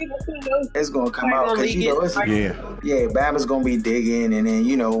time. It's gonna come out because, you know, Bama's gonna be digging, and then,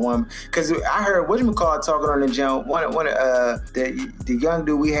 you know, because I heard whatchamacallit talking on the jump. One of the young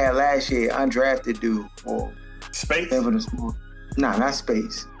dude we had last year, undrafted dude, or Space. Nah, not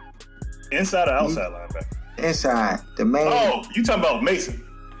Space. Inside or outside linebacker? Inside, the main. Oh, you talking about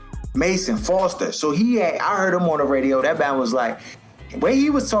Mason Foster. So I heard him on the radio. That Bama was like, way he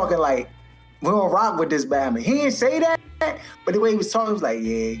was talking, like, we're gonna rock with this Bama. He didn't say that, but the way he was talking was like,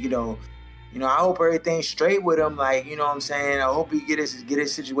 yeah, you know, I hope everything's straight with him. Like, you know what I'm saying? I hope he get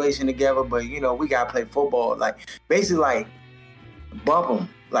his situation together. But, we got to play football. Like, basically, like, bump him.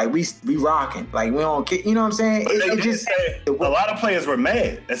 Like, we rocking. Like, we don't get, you know what I'm saying? A lot of players were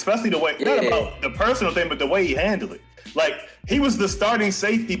mad, especially the way, not about the personal thing, but the way he handled it. Like, he was the starting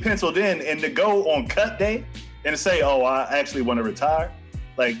safety penciled in, and to go on cut day and say, oh, I actually want to retire.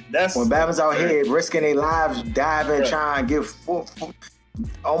 Like, that's... When Bama's out here risking their lives, diving, trying to get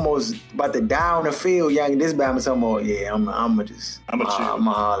almost about to die on the field, this Bama's talking about, I'm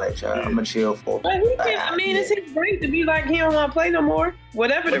gonna holler at y'all. I'm gonna chill for it. But it's his right to be like, he don't want to play no more,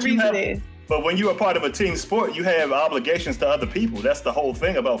 whatever the reason is. But when you're a part of a team sport, you have obligations to other people. That's the whole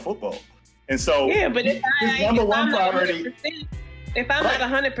thing about football. And so, but if I'm not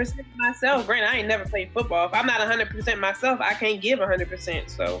 100% myself, granted, I ain't never played football. If I'm not 100% myself, I can't give 100%.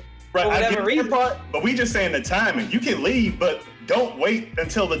 So, for whatever reason. But we just saying the timing. You can leave, but don't wait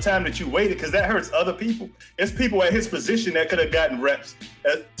until the time that you waited, because that hurts other people. It's people at his position that could have gotten reps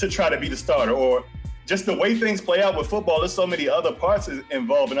to try to be the starter, or just the way things play out with football. There's so many other parts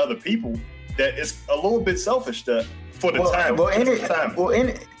involving other people that it's a little bit selfish for the time.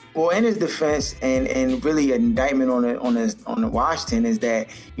 In his defense, and really an indictment on the Washington is that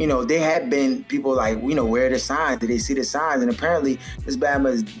there had been people like where are the signs? Did they see the signs? And apparently this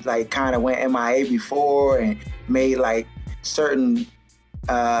Bama's like kind of went MIA before and made like certain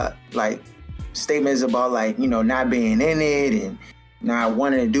like statements about like not being in it and not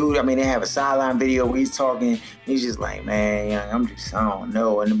wanting to do it. I mean, they have a sideline video where he's talking. He's just like, man, I don't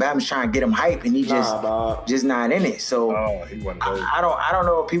know. And the Bama's trying to get him hype, and he just not in it. So I don't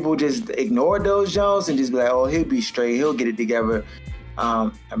know if people just ignored those Jones and just be like, oh, he'll be straight, he'll get it together.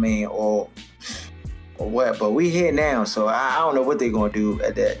 Or what? But we here now, so I don't know what they're gonna do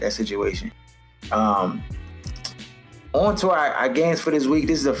at that situation. On to our games for this week.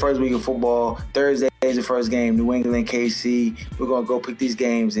 This is the first week of football. Thursday is the first game, New England, KC. We're going to go pick these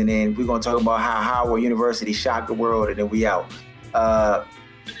games, and then we're going to talk about how Howard University shocked the world, and then we out.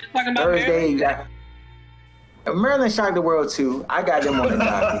 Thursday, you got Maryland shocked the world, too. I got them on the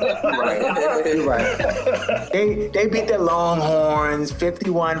docket. You're right. They beat the Longhorns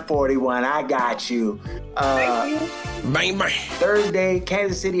 51-41. I got you. Bang, bang. Thursday,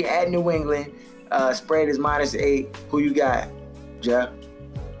 Kansas City at New England. Spread is -8. Who you got, Jeff?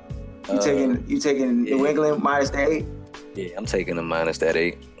 You taking New England -8? Yeah, I'm taking them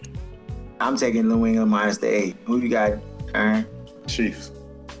 -8. I'm taking New England -8. Who you got, Aaron? Chiefs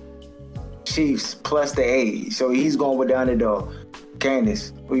 +8. So he's going with the underdog.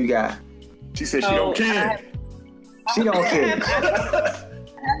 Candace, who you got? She said she don't care. She don't care. I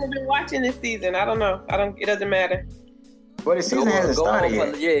haven't been watching this season. I don't know. It doesn't matter. But the season hasn't started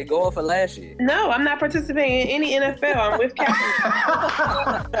yet. Go on for last year. No, I'm not participating in any NFL. I'm with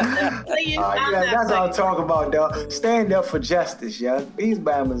Kaepernick. That's all I'm talking about, though. Stand up for justice, yeah. These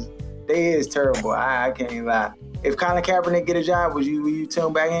Bammers, they is terrible. I can't lie. If Colin Kaepernick get a job, will you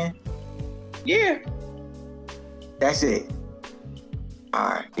tune back in? Yeah. That's it. All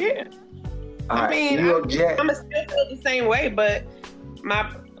right. Yeah. All right. I mean, I'm still feel the same way, but my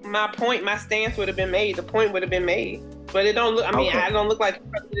stance would have been made. The point would have been made. But it don't look. I mean, I don't look like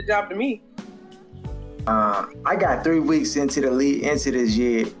he did a job to me. I got 3 weeks into this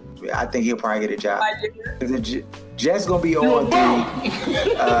year. I think he'll probably get a job. The Jets gonna be 0-3.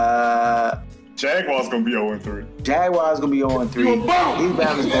 Jaguars gonna be 0-3. Jaguars gonna be 0-3. These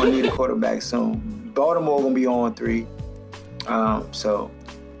Bama's gonna need a quarterback soon. Baltimore gonna be 0-3. So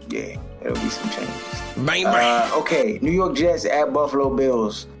yeah, it'll be some changes. Bang, bang. Okay, New York Jets at Buffalo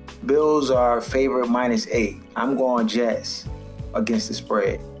Bills. Bills are favorite -8. I'm going Jets against the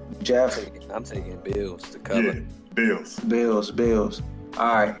spread. Jeff? I'm taking Bills to cover. Yeah, Bills. All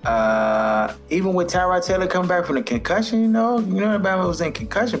right. Even with Tyrod Taylor coming back from the concussion, Alabama was in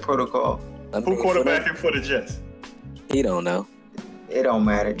concussion protocol. Who quarterbacking for the Jets? He don't know. It don't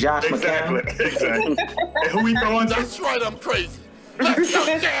matter. Josh McCown. Exactly. And who we throwing to? That's right, I'm crazy. Let's go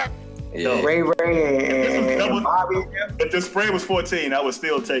there. Yeah. Ray and Bobby. If the spread was 14, I would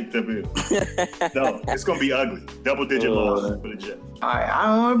still take the Bills. No, it's going to be ugly. Double-digit loss for the Jets. All right, I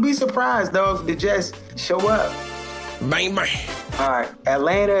don't want to be surprised, though, if the Jets show up. Bang, bang. All right,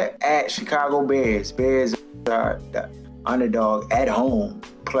 Atlanta at Chicago Bears. Bears are the underdog at home,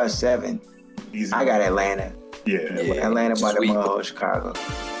 +7. Easy. I got Atlanta. Yeah. Atlanta by the mud, Chicago.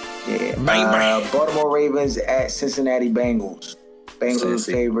 Yeah. Bang, bang. Baltimore Ravens at Cincinnati Bengals. Bengals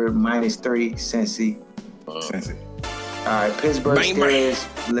favored -3, Cincy. Cincy. All right, Pittsburgh Steelers,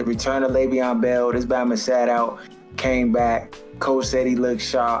 return of Le'Veon Bell. This Bama sat out, came back. Coach said he looked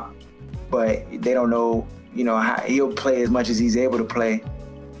sharp, but they don't know, how he'll play as much as he's able to play.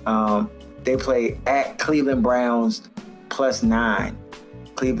 They play at Cleveland Browns +9.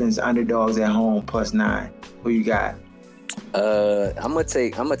 Cleveland's underdogs at home +9. Who you got? I'm gonna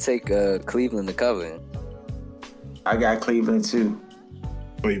take Cleveland to cover. I got Cleveland too.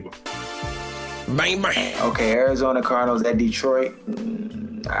 Cleveland. Bang, bang. Okay, Arizona Cardinals at Detroit.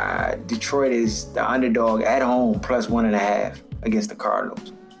 Detroit is the underdog at home +1.5 against the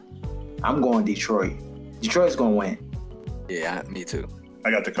Cardinals. I'm going Detroit. Detroit's gonna win. Yeah, me too. I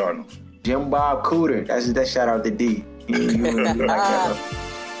got the Cardinals. Jim Bob Cooter. That's shout out to D.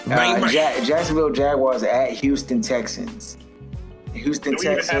 Jacksonville Jaguars at Houston Texans. Houston Do we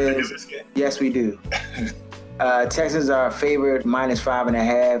even have to do Texans. this game? Yes, we do. Texans are favored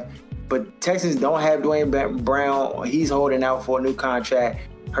 -5.5, but Texans don't have Dwayne Brown. He's holding out for a new contract.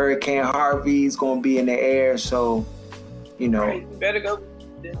 Hurricane Harvey's going to be in the air, so You better go.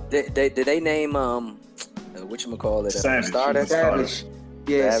 Did they name whatchamacallit Savage. starter? Savage.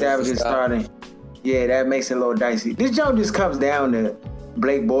 Yeah, Savage is starting. Yeah, that makes it a little dicey. This joke just comes down to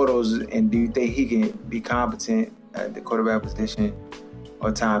Blake Bortles, and do you think he can be competent at the quarterback position,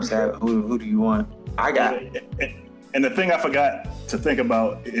 or Tom Savage? Who do you want? I got. And the thing I forgot to think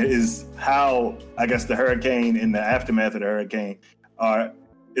about is how, I guess, the hurricane and the aftermath of the hurricane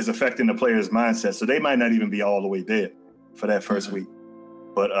is affecting the players' mindset. So they might not even be all the way there for that first week.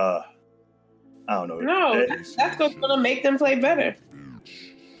 But I don't know. No, that's what's going to make them play better.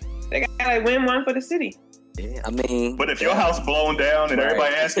 They got to win one for the city. Yeah, I mean. But if your house blown down and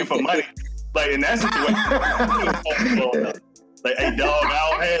everybody asking for money, like in that situation, like, hey, dog, I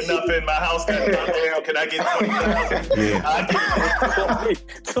don't have nothing. My house got blown down. Can I get 20,000? Yeah. I get it.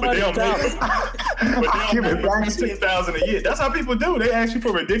 But they don't make $15,000 a year. That's how people do. They ask you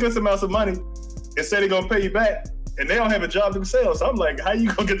for ridiculous amounts of money and say they're going to pay you back. And they don't have a job themselves. So I'm like, how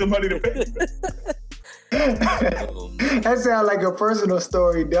you going to get the money to pay you back? That sounds like a personal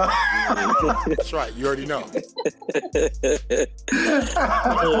story, dog. That's right. You already know.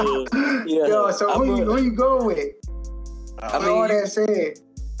 Yo, so who you going with? All that said.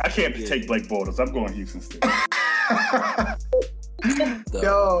 I can't take Blake Bortles. I'm going Houston still.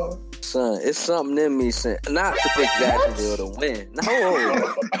 Yo. Son, it's something in me saying not to pick Jacksonville to win. No,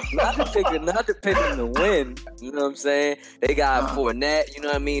 not to pick them to win. You know what I'm saying? They got Fournette. You know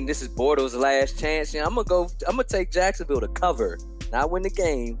what I mean? This is Bortles' last chance. I'm gonna take Jacksonville to cover, not win the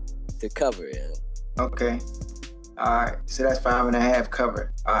game, to cover. Yeah. Okay. All right. So that's 5.5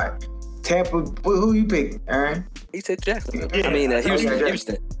 covered. All right. Tampa. Who you picking, Aaron? He said Jacksonville. Yeah. I mean Houston.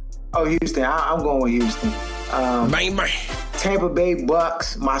 Houston. Oh, Houston. I'm going with Houston. Bang, bang. Tampa Bay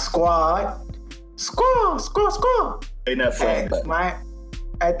Bucks, my squad. Squad. They not playing.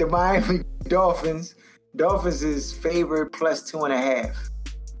 At the Miami Dolphins. Dolphins is favored +2.5.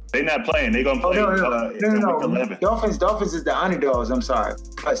 They not playing. They gonna play. No. Week 11. Dolphins is the underdogs. I'm sorry,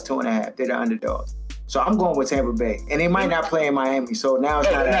 +2.5. They're the underdogs. So I'm going with Tampa Bay, and they might not play in Miami. So now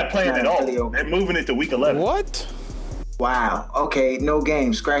it's No, they're not playing at all. They're moving it to week 11. What? Wow. Okay, no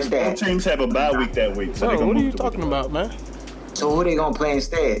game. Scratch Both that. teams have a bye week that week. So Bro, what are you talking about, man? So who they gonna play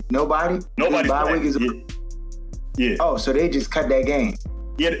instead? Nobody. Nobody's Bye playing. week is. Yeah. Oh, so they just cut that game.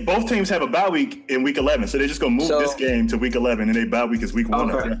 Yeah, both teams have a bye week in week 11, so they're just gonna move this game to week 11, and their bye week is week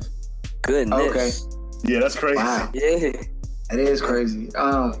 1. Okay. Goodness. Okay. Yeah, that's crazy. Wow. Yeah. It is crazy.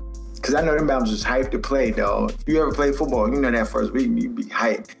 Because I know them Bams was hyped to play, dog. If you ever play football, you know that first week you be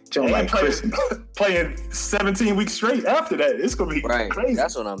hyped. Jump like Christmas. Playing 17 weeks straight after that, it's gonna be crazy.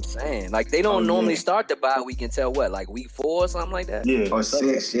 That's what I'm saying. Like they don't normally start the bye week until what, like week 4 or something like that? Yeah. Or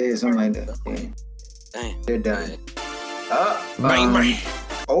 6, yeah, something like that. Yeah. Dang. They're done. Bang, bang.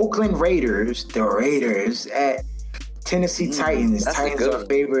 Oakland Raiders, the Raiders at Tennessee Titans. That's Titans good are one.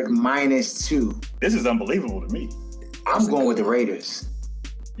 favored -2. This is unbelievable to me. I'm going with the Raiders.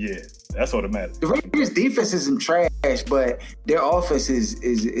 Yeah, that's what it matters. The Raiders' defense isn't trash, but their offense is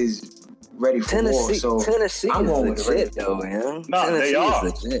ready for war. So Tennessee I'm is going with the legit Raiders. though, man. No, Tennessee they are.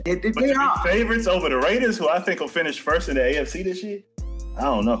 is legit. They But to be are. favorites over the Raiders, who I think will finish first in the AFC this year, I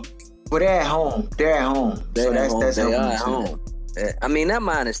don't know. But they're at home. They're at home. They're So at home. that's They helping are them at too. home. I mean, that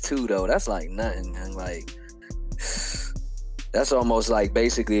 -2 though, that's like nothing, man. Like that's almost like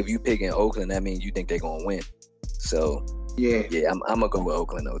basically if you picking Oakland, that means you think they're gonna win. So Yeah. yeah, I'm gonna go with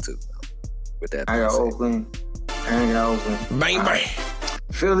Oakland though too. With that, I got being said. Oakland. I got Oakland. Bang, bang.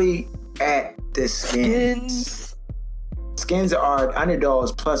 Philly at the Skins. Skins are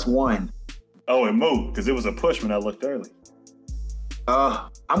underdogs +1. Oh, it moved because it was a push when I looked early.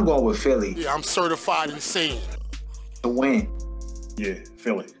 I'm going with Philly Yeah, I'm certified insane. to win. Yeah,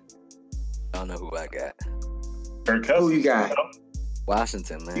 Philly. I don't know who I got. Kirk Cousins. Who you got?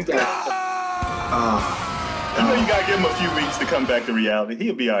 Washington, man. You got I know you gotta give him a few weeks to come back to reality.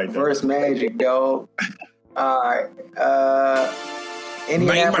 He'll be all right. First Magic, dog. All right.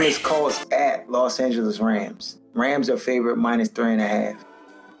 Indianapolis Colts at Los Angeles Rams. Rams are favorite -3.5.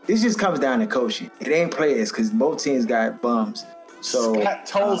 This just comes down to coaching. It ain't players because both teams got bums. So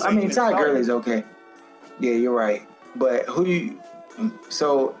Todd Gurley's okay. Yeah, you're right. But who you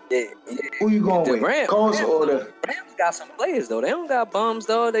going with? Colts or the Rams got some players though. They don't got bums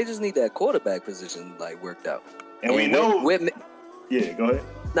though. They just need that quarterback position worked out. And we know. Yeah, go ahead.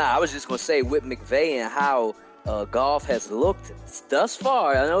 Nah, I was just gonna say with McVay and how Goff has looked thus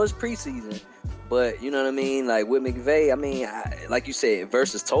far. I know it's preseason, but you know what I mean. Like with McVay, I mean, like you said,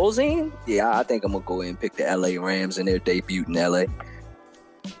 versus Tolzien. Yeah, I think I'm gonna go ahead and pick the LA Rams in their debut in LA.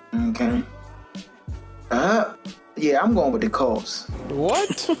 Okay. Yeah, I'm going with the Colts.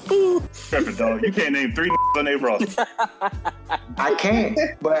 What? Perfect, dog. You can't name 3 on their roster. I can't,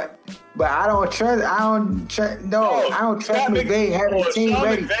 but I don't trust. I don't trust McVay having a team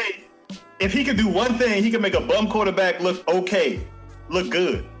ready. McVay, if he could do one thing, he could make a bum quarterback look okay, look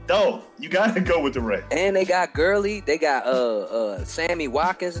good. Dog, you gotta go with the Rams. And they got Gurley. They got Sammy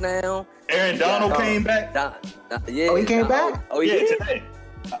Watkins now. Aaron Donald came back. Oh, he came back. Oh yeah, today.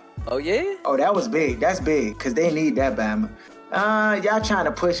 Oh yeah. Oh, that was big. That's big because they need that Bama. Y'all trying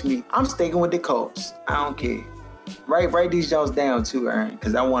to push me. I'm sticking with the Colts. I don't care. Write these jokes down too, Aaron,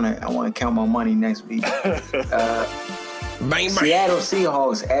 because I wanna count my money next week. Seattle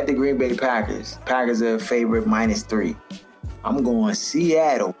Seahawks at the Green Bay Packers. Packers are favorite -3. I'm going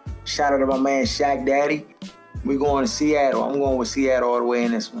Seattle. Shout out to my man Shaq Daddy. We're going to Seattle. I'm going with Seattle all the way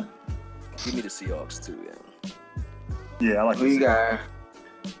in this one. Give me the Seahawks too, yeah. Yeah, I like. Who you got?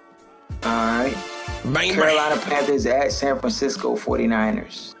 All right. Carolina Panthers at San Francisco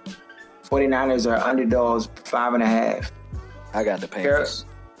 49ers. 49ers are underdogs 5.5. I got the Panthers.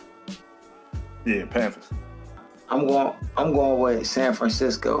 Yeah, Panthers. I'm going with San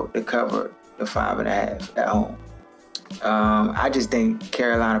Francisco to cover the 5.5 at home. I just think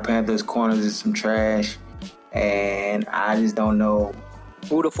Carolina Panthers corners is some trash, and I just don't know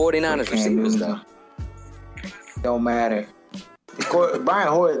who the 49ers receivers though. Don't matter. Brian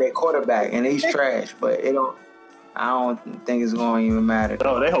Hoyer, their quarterback, and he's trash, but I don't think it's going to even matter.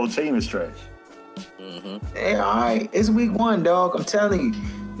 No, their whole team is trash. Mm-hmm. Yeah, all right. It's week 1, dog. I'm telling you.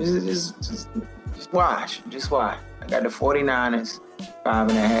 Just watch. Just watch. I got the 49ers,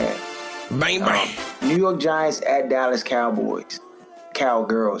 5.5. Bang, bang. New York Giants at Dallas Cowboys.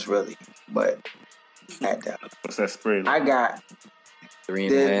 Cowgirls, really. But at Dallas. What's that spread? I got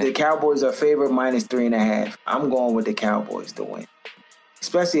 3.5. The Cowboys are favorite -3.5. I'm going with the Cowboys to win.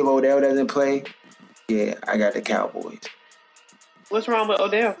 Especially if Odell doesn't play. Yeah, I got the Cowboys. What's wrong with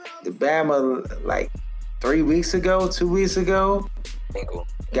Odell? The Bama, 2 weeks ago,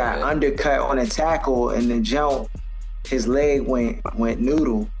 got undercut on a tackle, and the jump, his leg went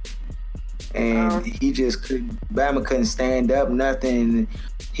noodle. And Bama couldn't stand up, nothing.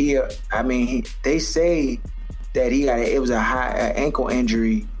 They say that it was a high ankle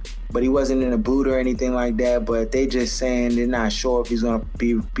injury, but he wasn't in a boot or anything like that. But they just saying they're not sure if he's going to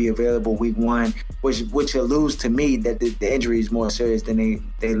be available week 1, which alludes to me that the injury is more serious than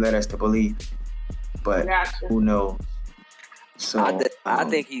they led us to believe. But who knows? So I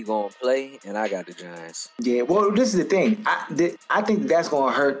think he's going to play, and I got the Giants. Yeah, well, this is the thing. I think that's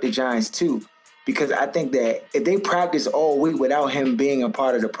going to hurt the Giants too, because I think that if they practice all week without him being a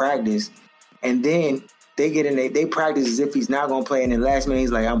part of the practice, and then they get in, they practice as if he's not going to play, and then last minute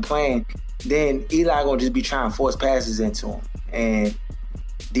he's like, I'm playing, then Eli going to just be trying to force passes into him and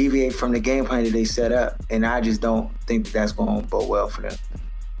deviate from the game plan that they set up, and I just don't think that's going to bode well for them.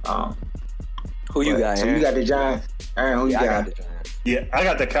 Who you got, So Aaron? you got the Giants. Aaron, who you got? I got the Giants. Yeah, I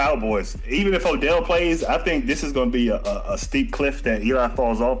got the Cowboys. Even if Odell plays, I think this is going to be a steep cliff that Eli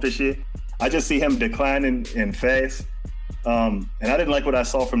falls off this year. I just see him declining and fast. And I didn't like what I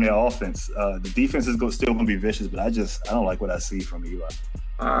saw from their offense. The defense is still going to be vicious, but I don't like what I see from Eli.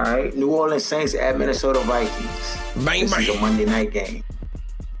 All right. New Orleans Saints at Minnesota Vikings. Bang, This is bang. a Monday night game.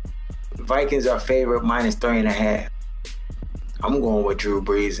 The Vikings are favorite -3.5. I'm going with Drew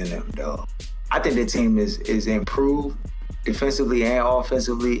Brees and them, though. I think the team is improved defensively and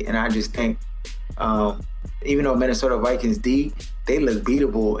offensively, and I just think even though Minnesota Vikings D, they look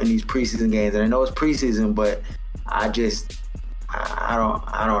beatable in these preseason games. And I know it's preseason, but I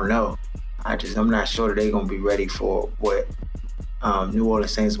don't know. I'm not sure that they're gonna be ready for what New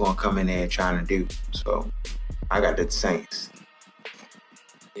Orleans Saints gonna come in there trying to do. So I got the Saints.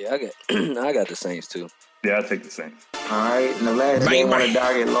 Yeah, I got the Saints too. Yeah, I'll take the Saints. All right, and the last game on the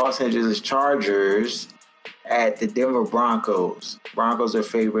docket, Los Angeles Chargers at the Denver Broncos. Broncos are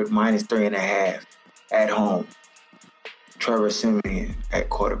favorite -3.5. at home. Trevor Siemian at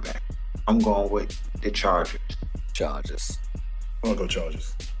quarterback. I'm going with the Chargers. I'm gonna go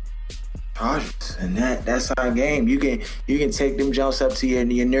Chargers. Chargers, and that's our game. You can take them jumps up to your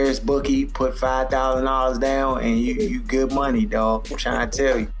nearest bookie, put $5,000 down, and you good money, dog. I'm trying to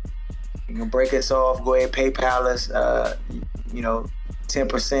tell you. You can break us off. Go ahead, PayPal us.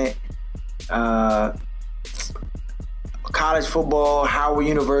 10%. College football, Howard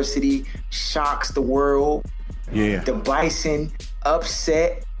University shocks the world. Yeah. The Bison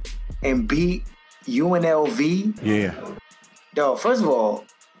upset and beat UNLV. Yeah. Dog, first of all,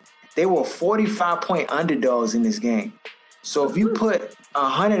 they were 45-point underdogs in this game. So if you put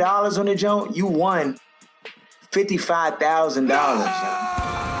 $100 on the jump, you won $55,000.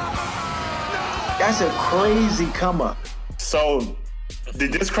 That's a crazy come up. So,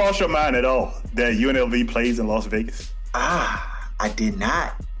 did this cross your mind at all that UNLV plays in Las Vegas? I did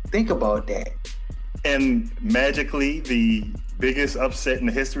not think about that. And magically, the biggest upset in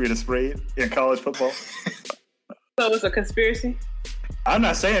the history of the spread in college football? So it's a conspiracy? I'm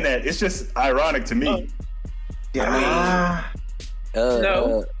not saying that. It's just ironic to me. Oh. Yeah.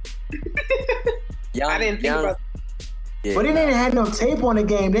 No. Young, I didn't think about yeah, But they didn't have no tape on the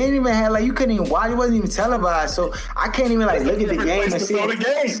game. They didn't even have, like, you couldn't even watch. It wasn't even televised. So I can't even, like, look at the game and see the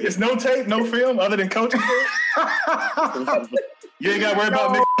game. It's no tape, no film other than coaching film. You ain't got to worry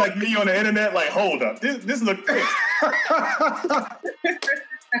about niggas like me on the internet. Like, hold up. This look thick.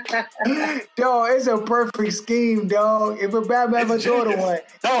 Dog, it's a perfect scheme, dog. If Alabama ever thought of one.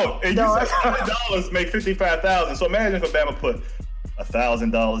 Dog, and you said $100 make $55,000. So imagine if Alabama put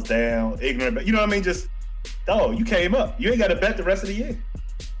 $1,000 down, ignorant. You know what I mean? Just, dog, you came up. You ain't got to bet the rest of the year.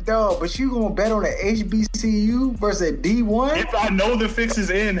 Dog, but you gonna bet on a HBCU versus a D1? If I know the fix is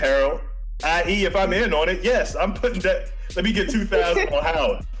in, Harold, i.e. if I'm in on it, yes, I'm putting that. Let me get $2,000 on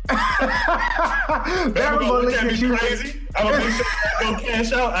Howard. Bama gonna look at me crazy. I'm gonna make sure I go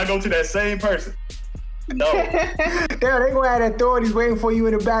cash out. I go to that same person. No. Damn, they gonna have authorities waiting for you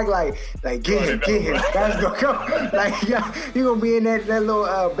in the back, like get him. Guys gonna come. Like, yeah, you gonna be in that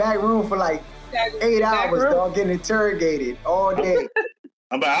little back room for like 8 hours, dog, getting interrogated all day.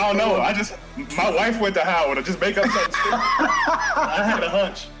 But I don't know. My wife went to Howard. I just make up something. I had a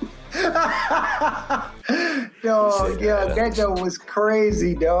hunch. Dog, yeah, that joke was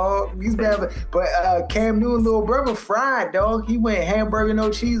crazy, dog. But Cam Newton's little brother fried, dog. He went hamburger no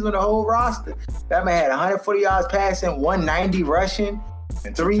cheese on the whole roster. That man had 140 yards passing, 190 rushing,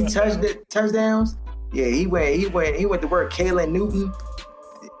 and 3 touchdowns. Yeah, he went to work. Kalen Newton,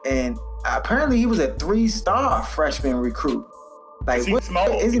 and apparently he was a 3-star freshman recruit. Like, he's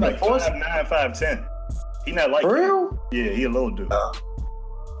small. Is he like 5'9", 5'10"? He not like for real? Yeah, he a little dude.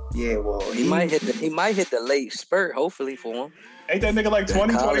 Yeah, well, he might hit the late spurt. Hopefully for him. Ain't that nigga like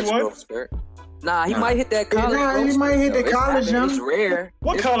 20, 21? Nah, he might hit that college. Yeah, he might hit the college jump. It's rare.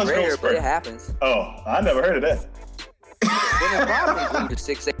 What college growth spurt? But it happens. Oh, I never heard of that. Then it probably grew to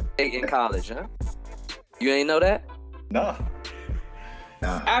 6'8" in college, huh? You ain't know that? Nah.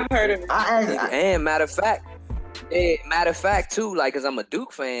 I've heard of it. And matter of fact, too, like, cause I'm a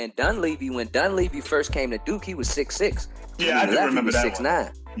Duke fan. When Dunleavy first came to Duke, he was 6'6". Yeah, I do remember that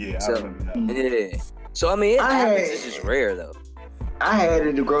 6'9". Yeah, I remember that one. Yeah. So I mean, it happens. It's just rare though. I had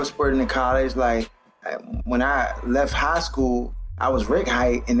a growth spurt in the college. Like, when I left high school, I was Rick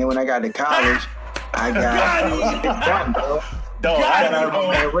height, and then when I got to college, I got Dog, I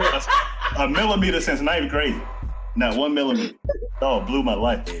haven't grown a millimeter since 9th grade. Not 1 millimeter. Dog, blew my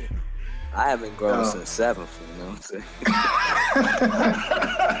life. I haven't grown since 7th. You know what I'm saying?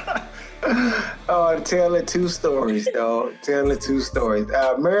 Oh, tale of 2 stories, dog. Tale of 2 stories.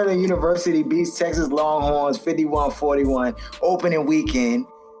 Maryland University beats Texas Longhorns 51-41 opening weekend.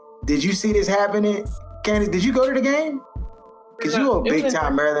 Did you see this happening? Candace, did you go to the game? Because you're a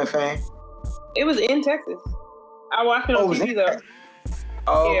big-time Maryland fan. It was in Texas. I watched it on TV, though.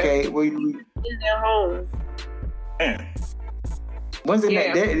 Oh, okay. In their home. Man. When's the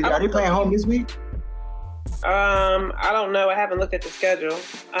next? Are they playing home this week? I don't know. I haven't looked at the schedule.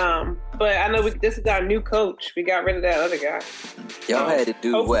 But I know this is our new coach. We got rid of that other guy. Y'all had to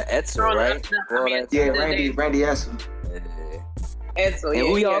do Edsel, right? Yeah, Randy Edsel. Edsel. And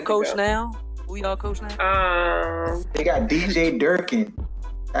who y'all coach now? They got DJ Durkin.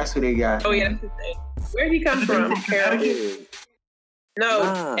 That's who they got. Oh yeah, that's his name. Where'd he come from? Connecticut.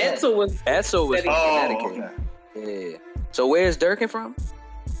 No, Edsel was from Connecticut. Yeah. So where's Durkin from?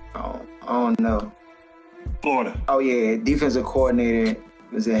 Oh no. Florida. Oh yeah, defensive coordinator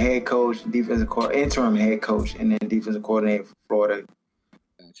was a head coach, interim head coach, and then defensive coordinator for Florida.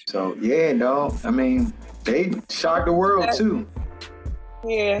 So yeah, no, I mean they shocked the world too.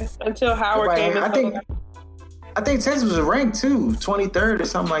 Yeah, until Howard came. I think Texas was ranked too, 23rd or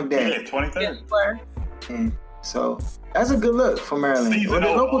something like that. Yeah, 23rd. And so that's a good look for Maryland. The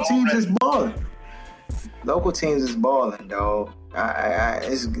local teams is balling. Local teams is balling, dog.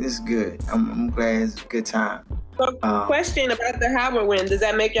 It's good. I'm glad it's a good time. So, question about the Howard win. Does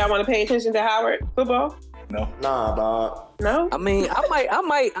that make y'all want to pay attention to Howard football? No. Nah, dog. No. I mean,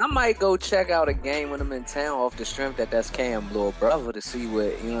 I might go check out a game when I'm in town off the strength that's Cam's little brother to see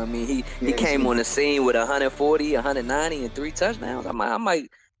what, you know what I mean. He came on the scene with 140, 190, and 3 touchdowns. I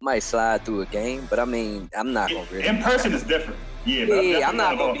might slide through a game, but I mean, I'm not gonna really. In person is different. Yeah, I'm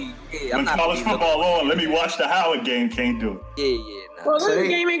not gonna be. Yeah, when college football on, let me watch the Howard game. Can't do it. Yeah. Well, the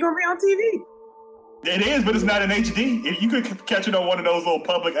game ain't gonna be on TV. It is, but it's not in HD. You could catch it on one of those little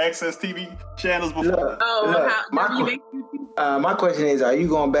public access TV channels before. My question is, are you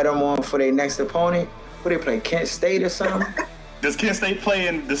going to bet them on for their next opponent? Will they play Kent State or something? Does Kent State play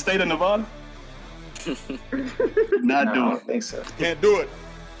in the state of Nevada? Not doing it. I don't think so. Can't do it.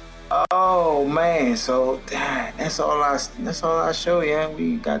 Oh man, so that's all I show you.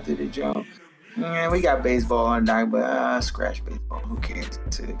 We got to the jump. Yeah, we got baseball on deck, but scratch baseball. Who cares?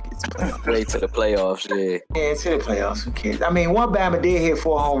 Until it gets playoffs. Wait to the playoffs, yeah. Yeah, to the playoffs. Who cares? I mean, one Bama did hit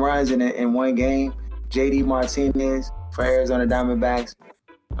 4 home runs in one game. J.D. Martinez for Arizona Diamondbacks.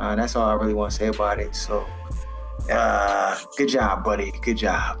 That's all I really want to say about it. So, good job, buddy. Good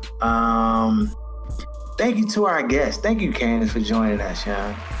job. Thank you to our guests. Thank you, Candace, for joining us,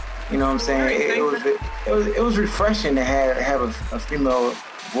 Sean. You know what I'm saying? It was refreshing to have a female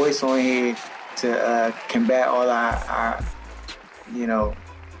voice on here to combat all our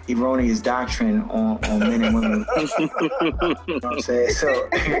erroneous doctrine on men and women. You know what I'm saying? So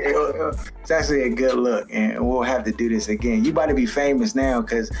it's actually a good look, and we'll have to do this again. You about to be famous now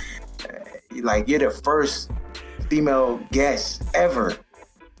because you're the first female guest ever.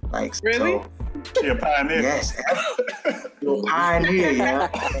 Really? So, you're a pioneer. Yes, you're a pioneer, yeah.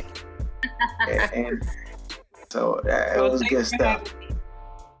 and so it was good stuff.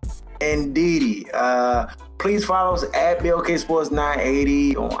 Indeedy. Please follow us at BOK Sports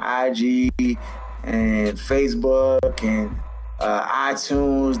 980 on IG and Facebook and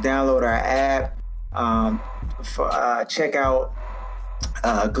iTunes. Download our app. Check out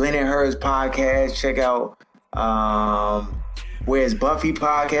Glenn and Hers podcast. Check out Where's Buffy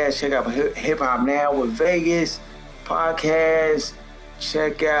podcast. Check out Hip Hop Now with Vegas podcast.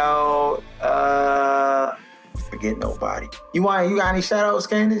 Check out forget nobody. You got any shout outs,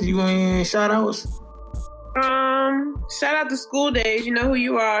 Candace? You got any shout outs? Shout out to School Days. You know who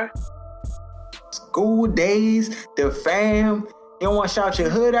you are. School Days, the fam. You don't want to shout your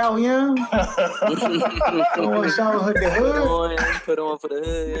hood out, young? You don't want to shout the hood? Put on for the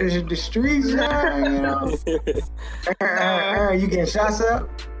hood. The streets, young, you know? You getting shots up?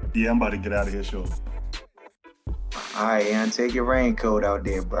 Yeah, I'm about to get out of here, sure. All right, young, take your raincoat out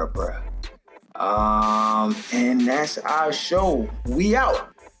there, bruh. And that's our show. We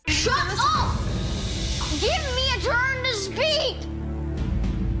out. Shut up! Give me a turn to speak!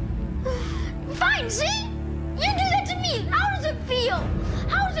 Fine, see? You do that to me. How does it feel?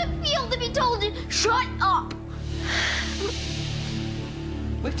 How does it feel to be told to shut up?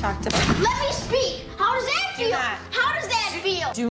 We've talked about it. Let me speak. How does that feel? How does that feel?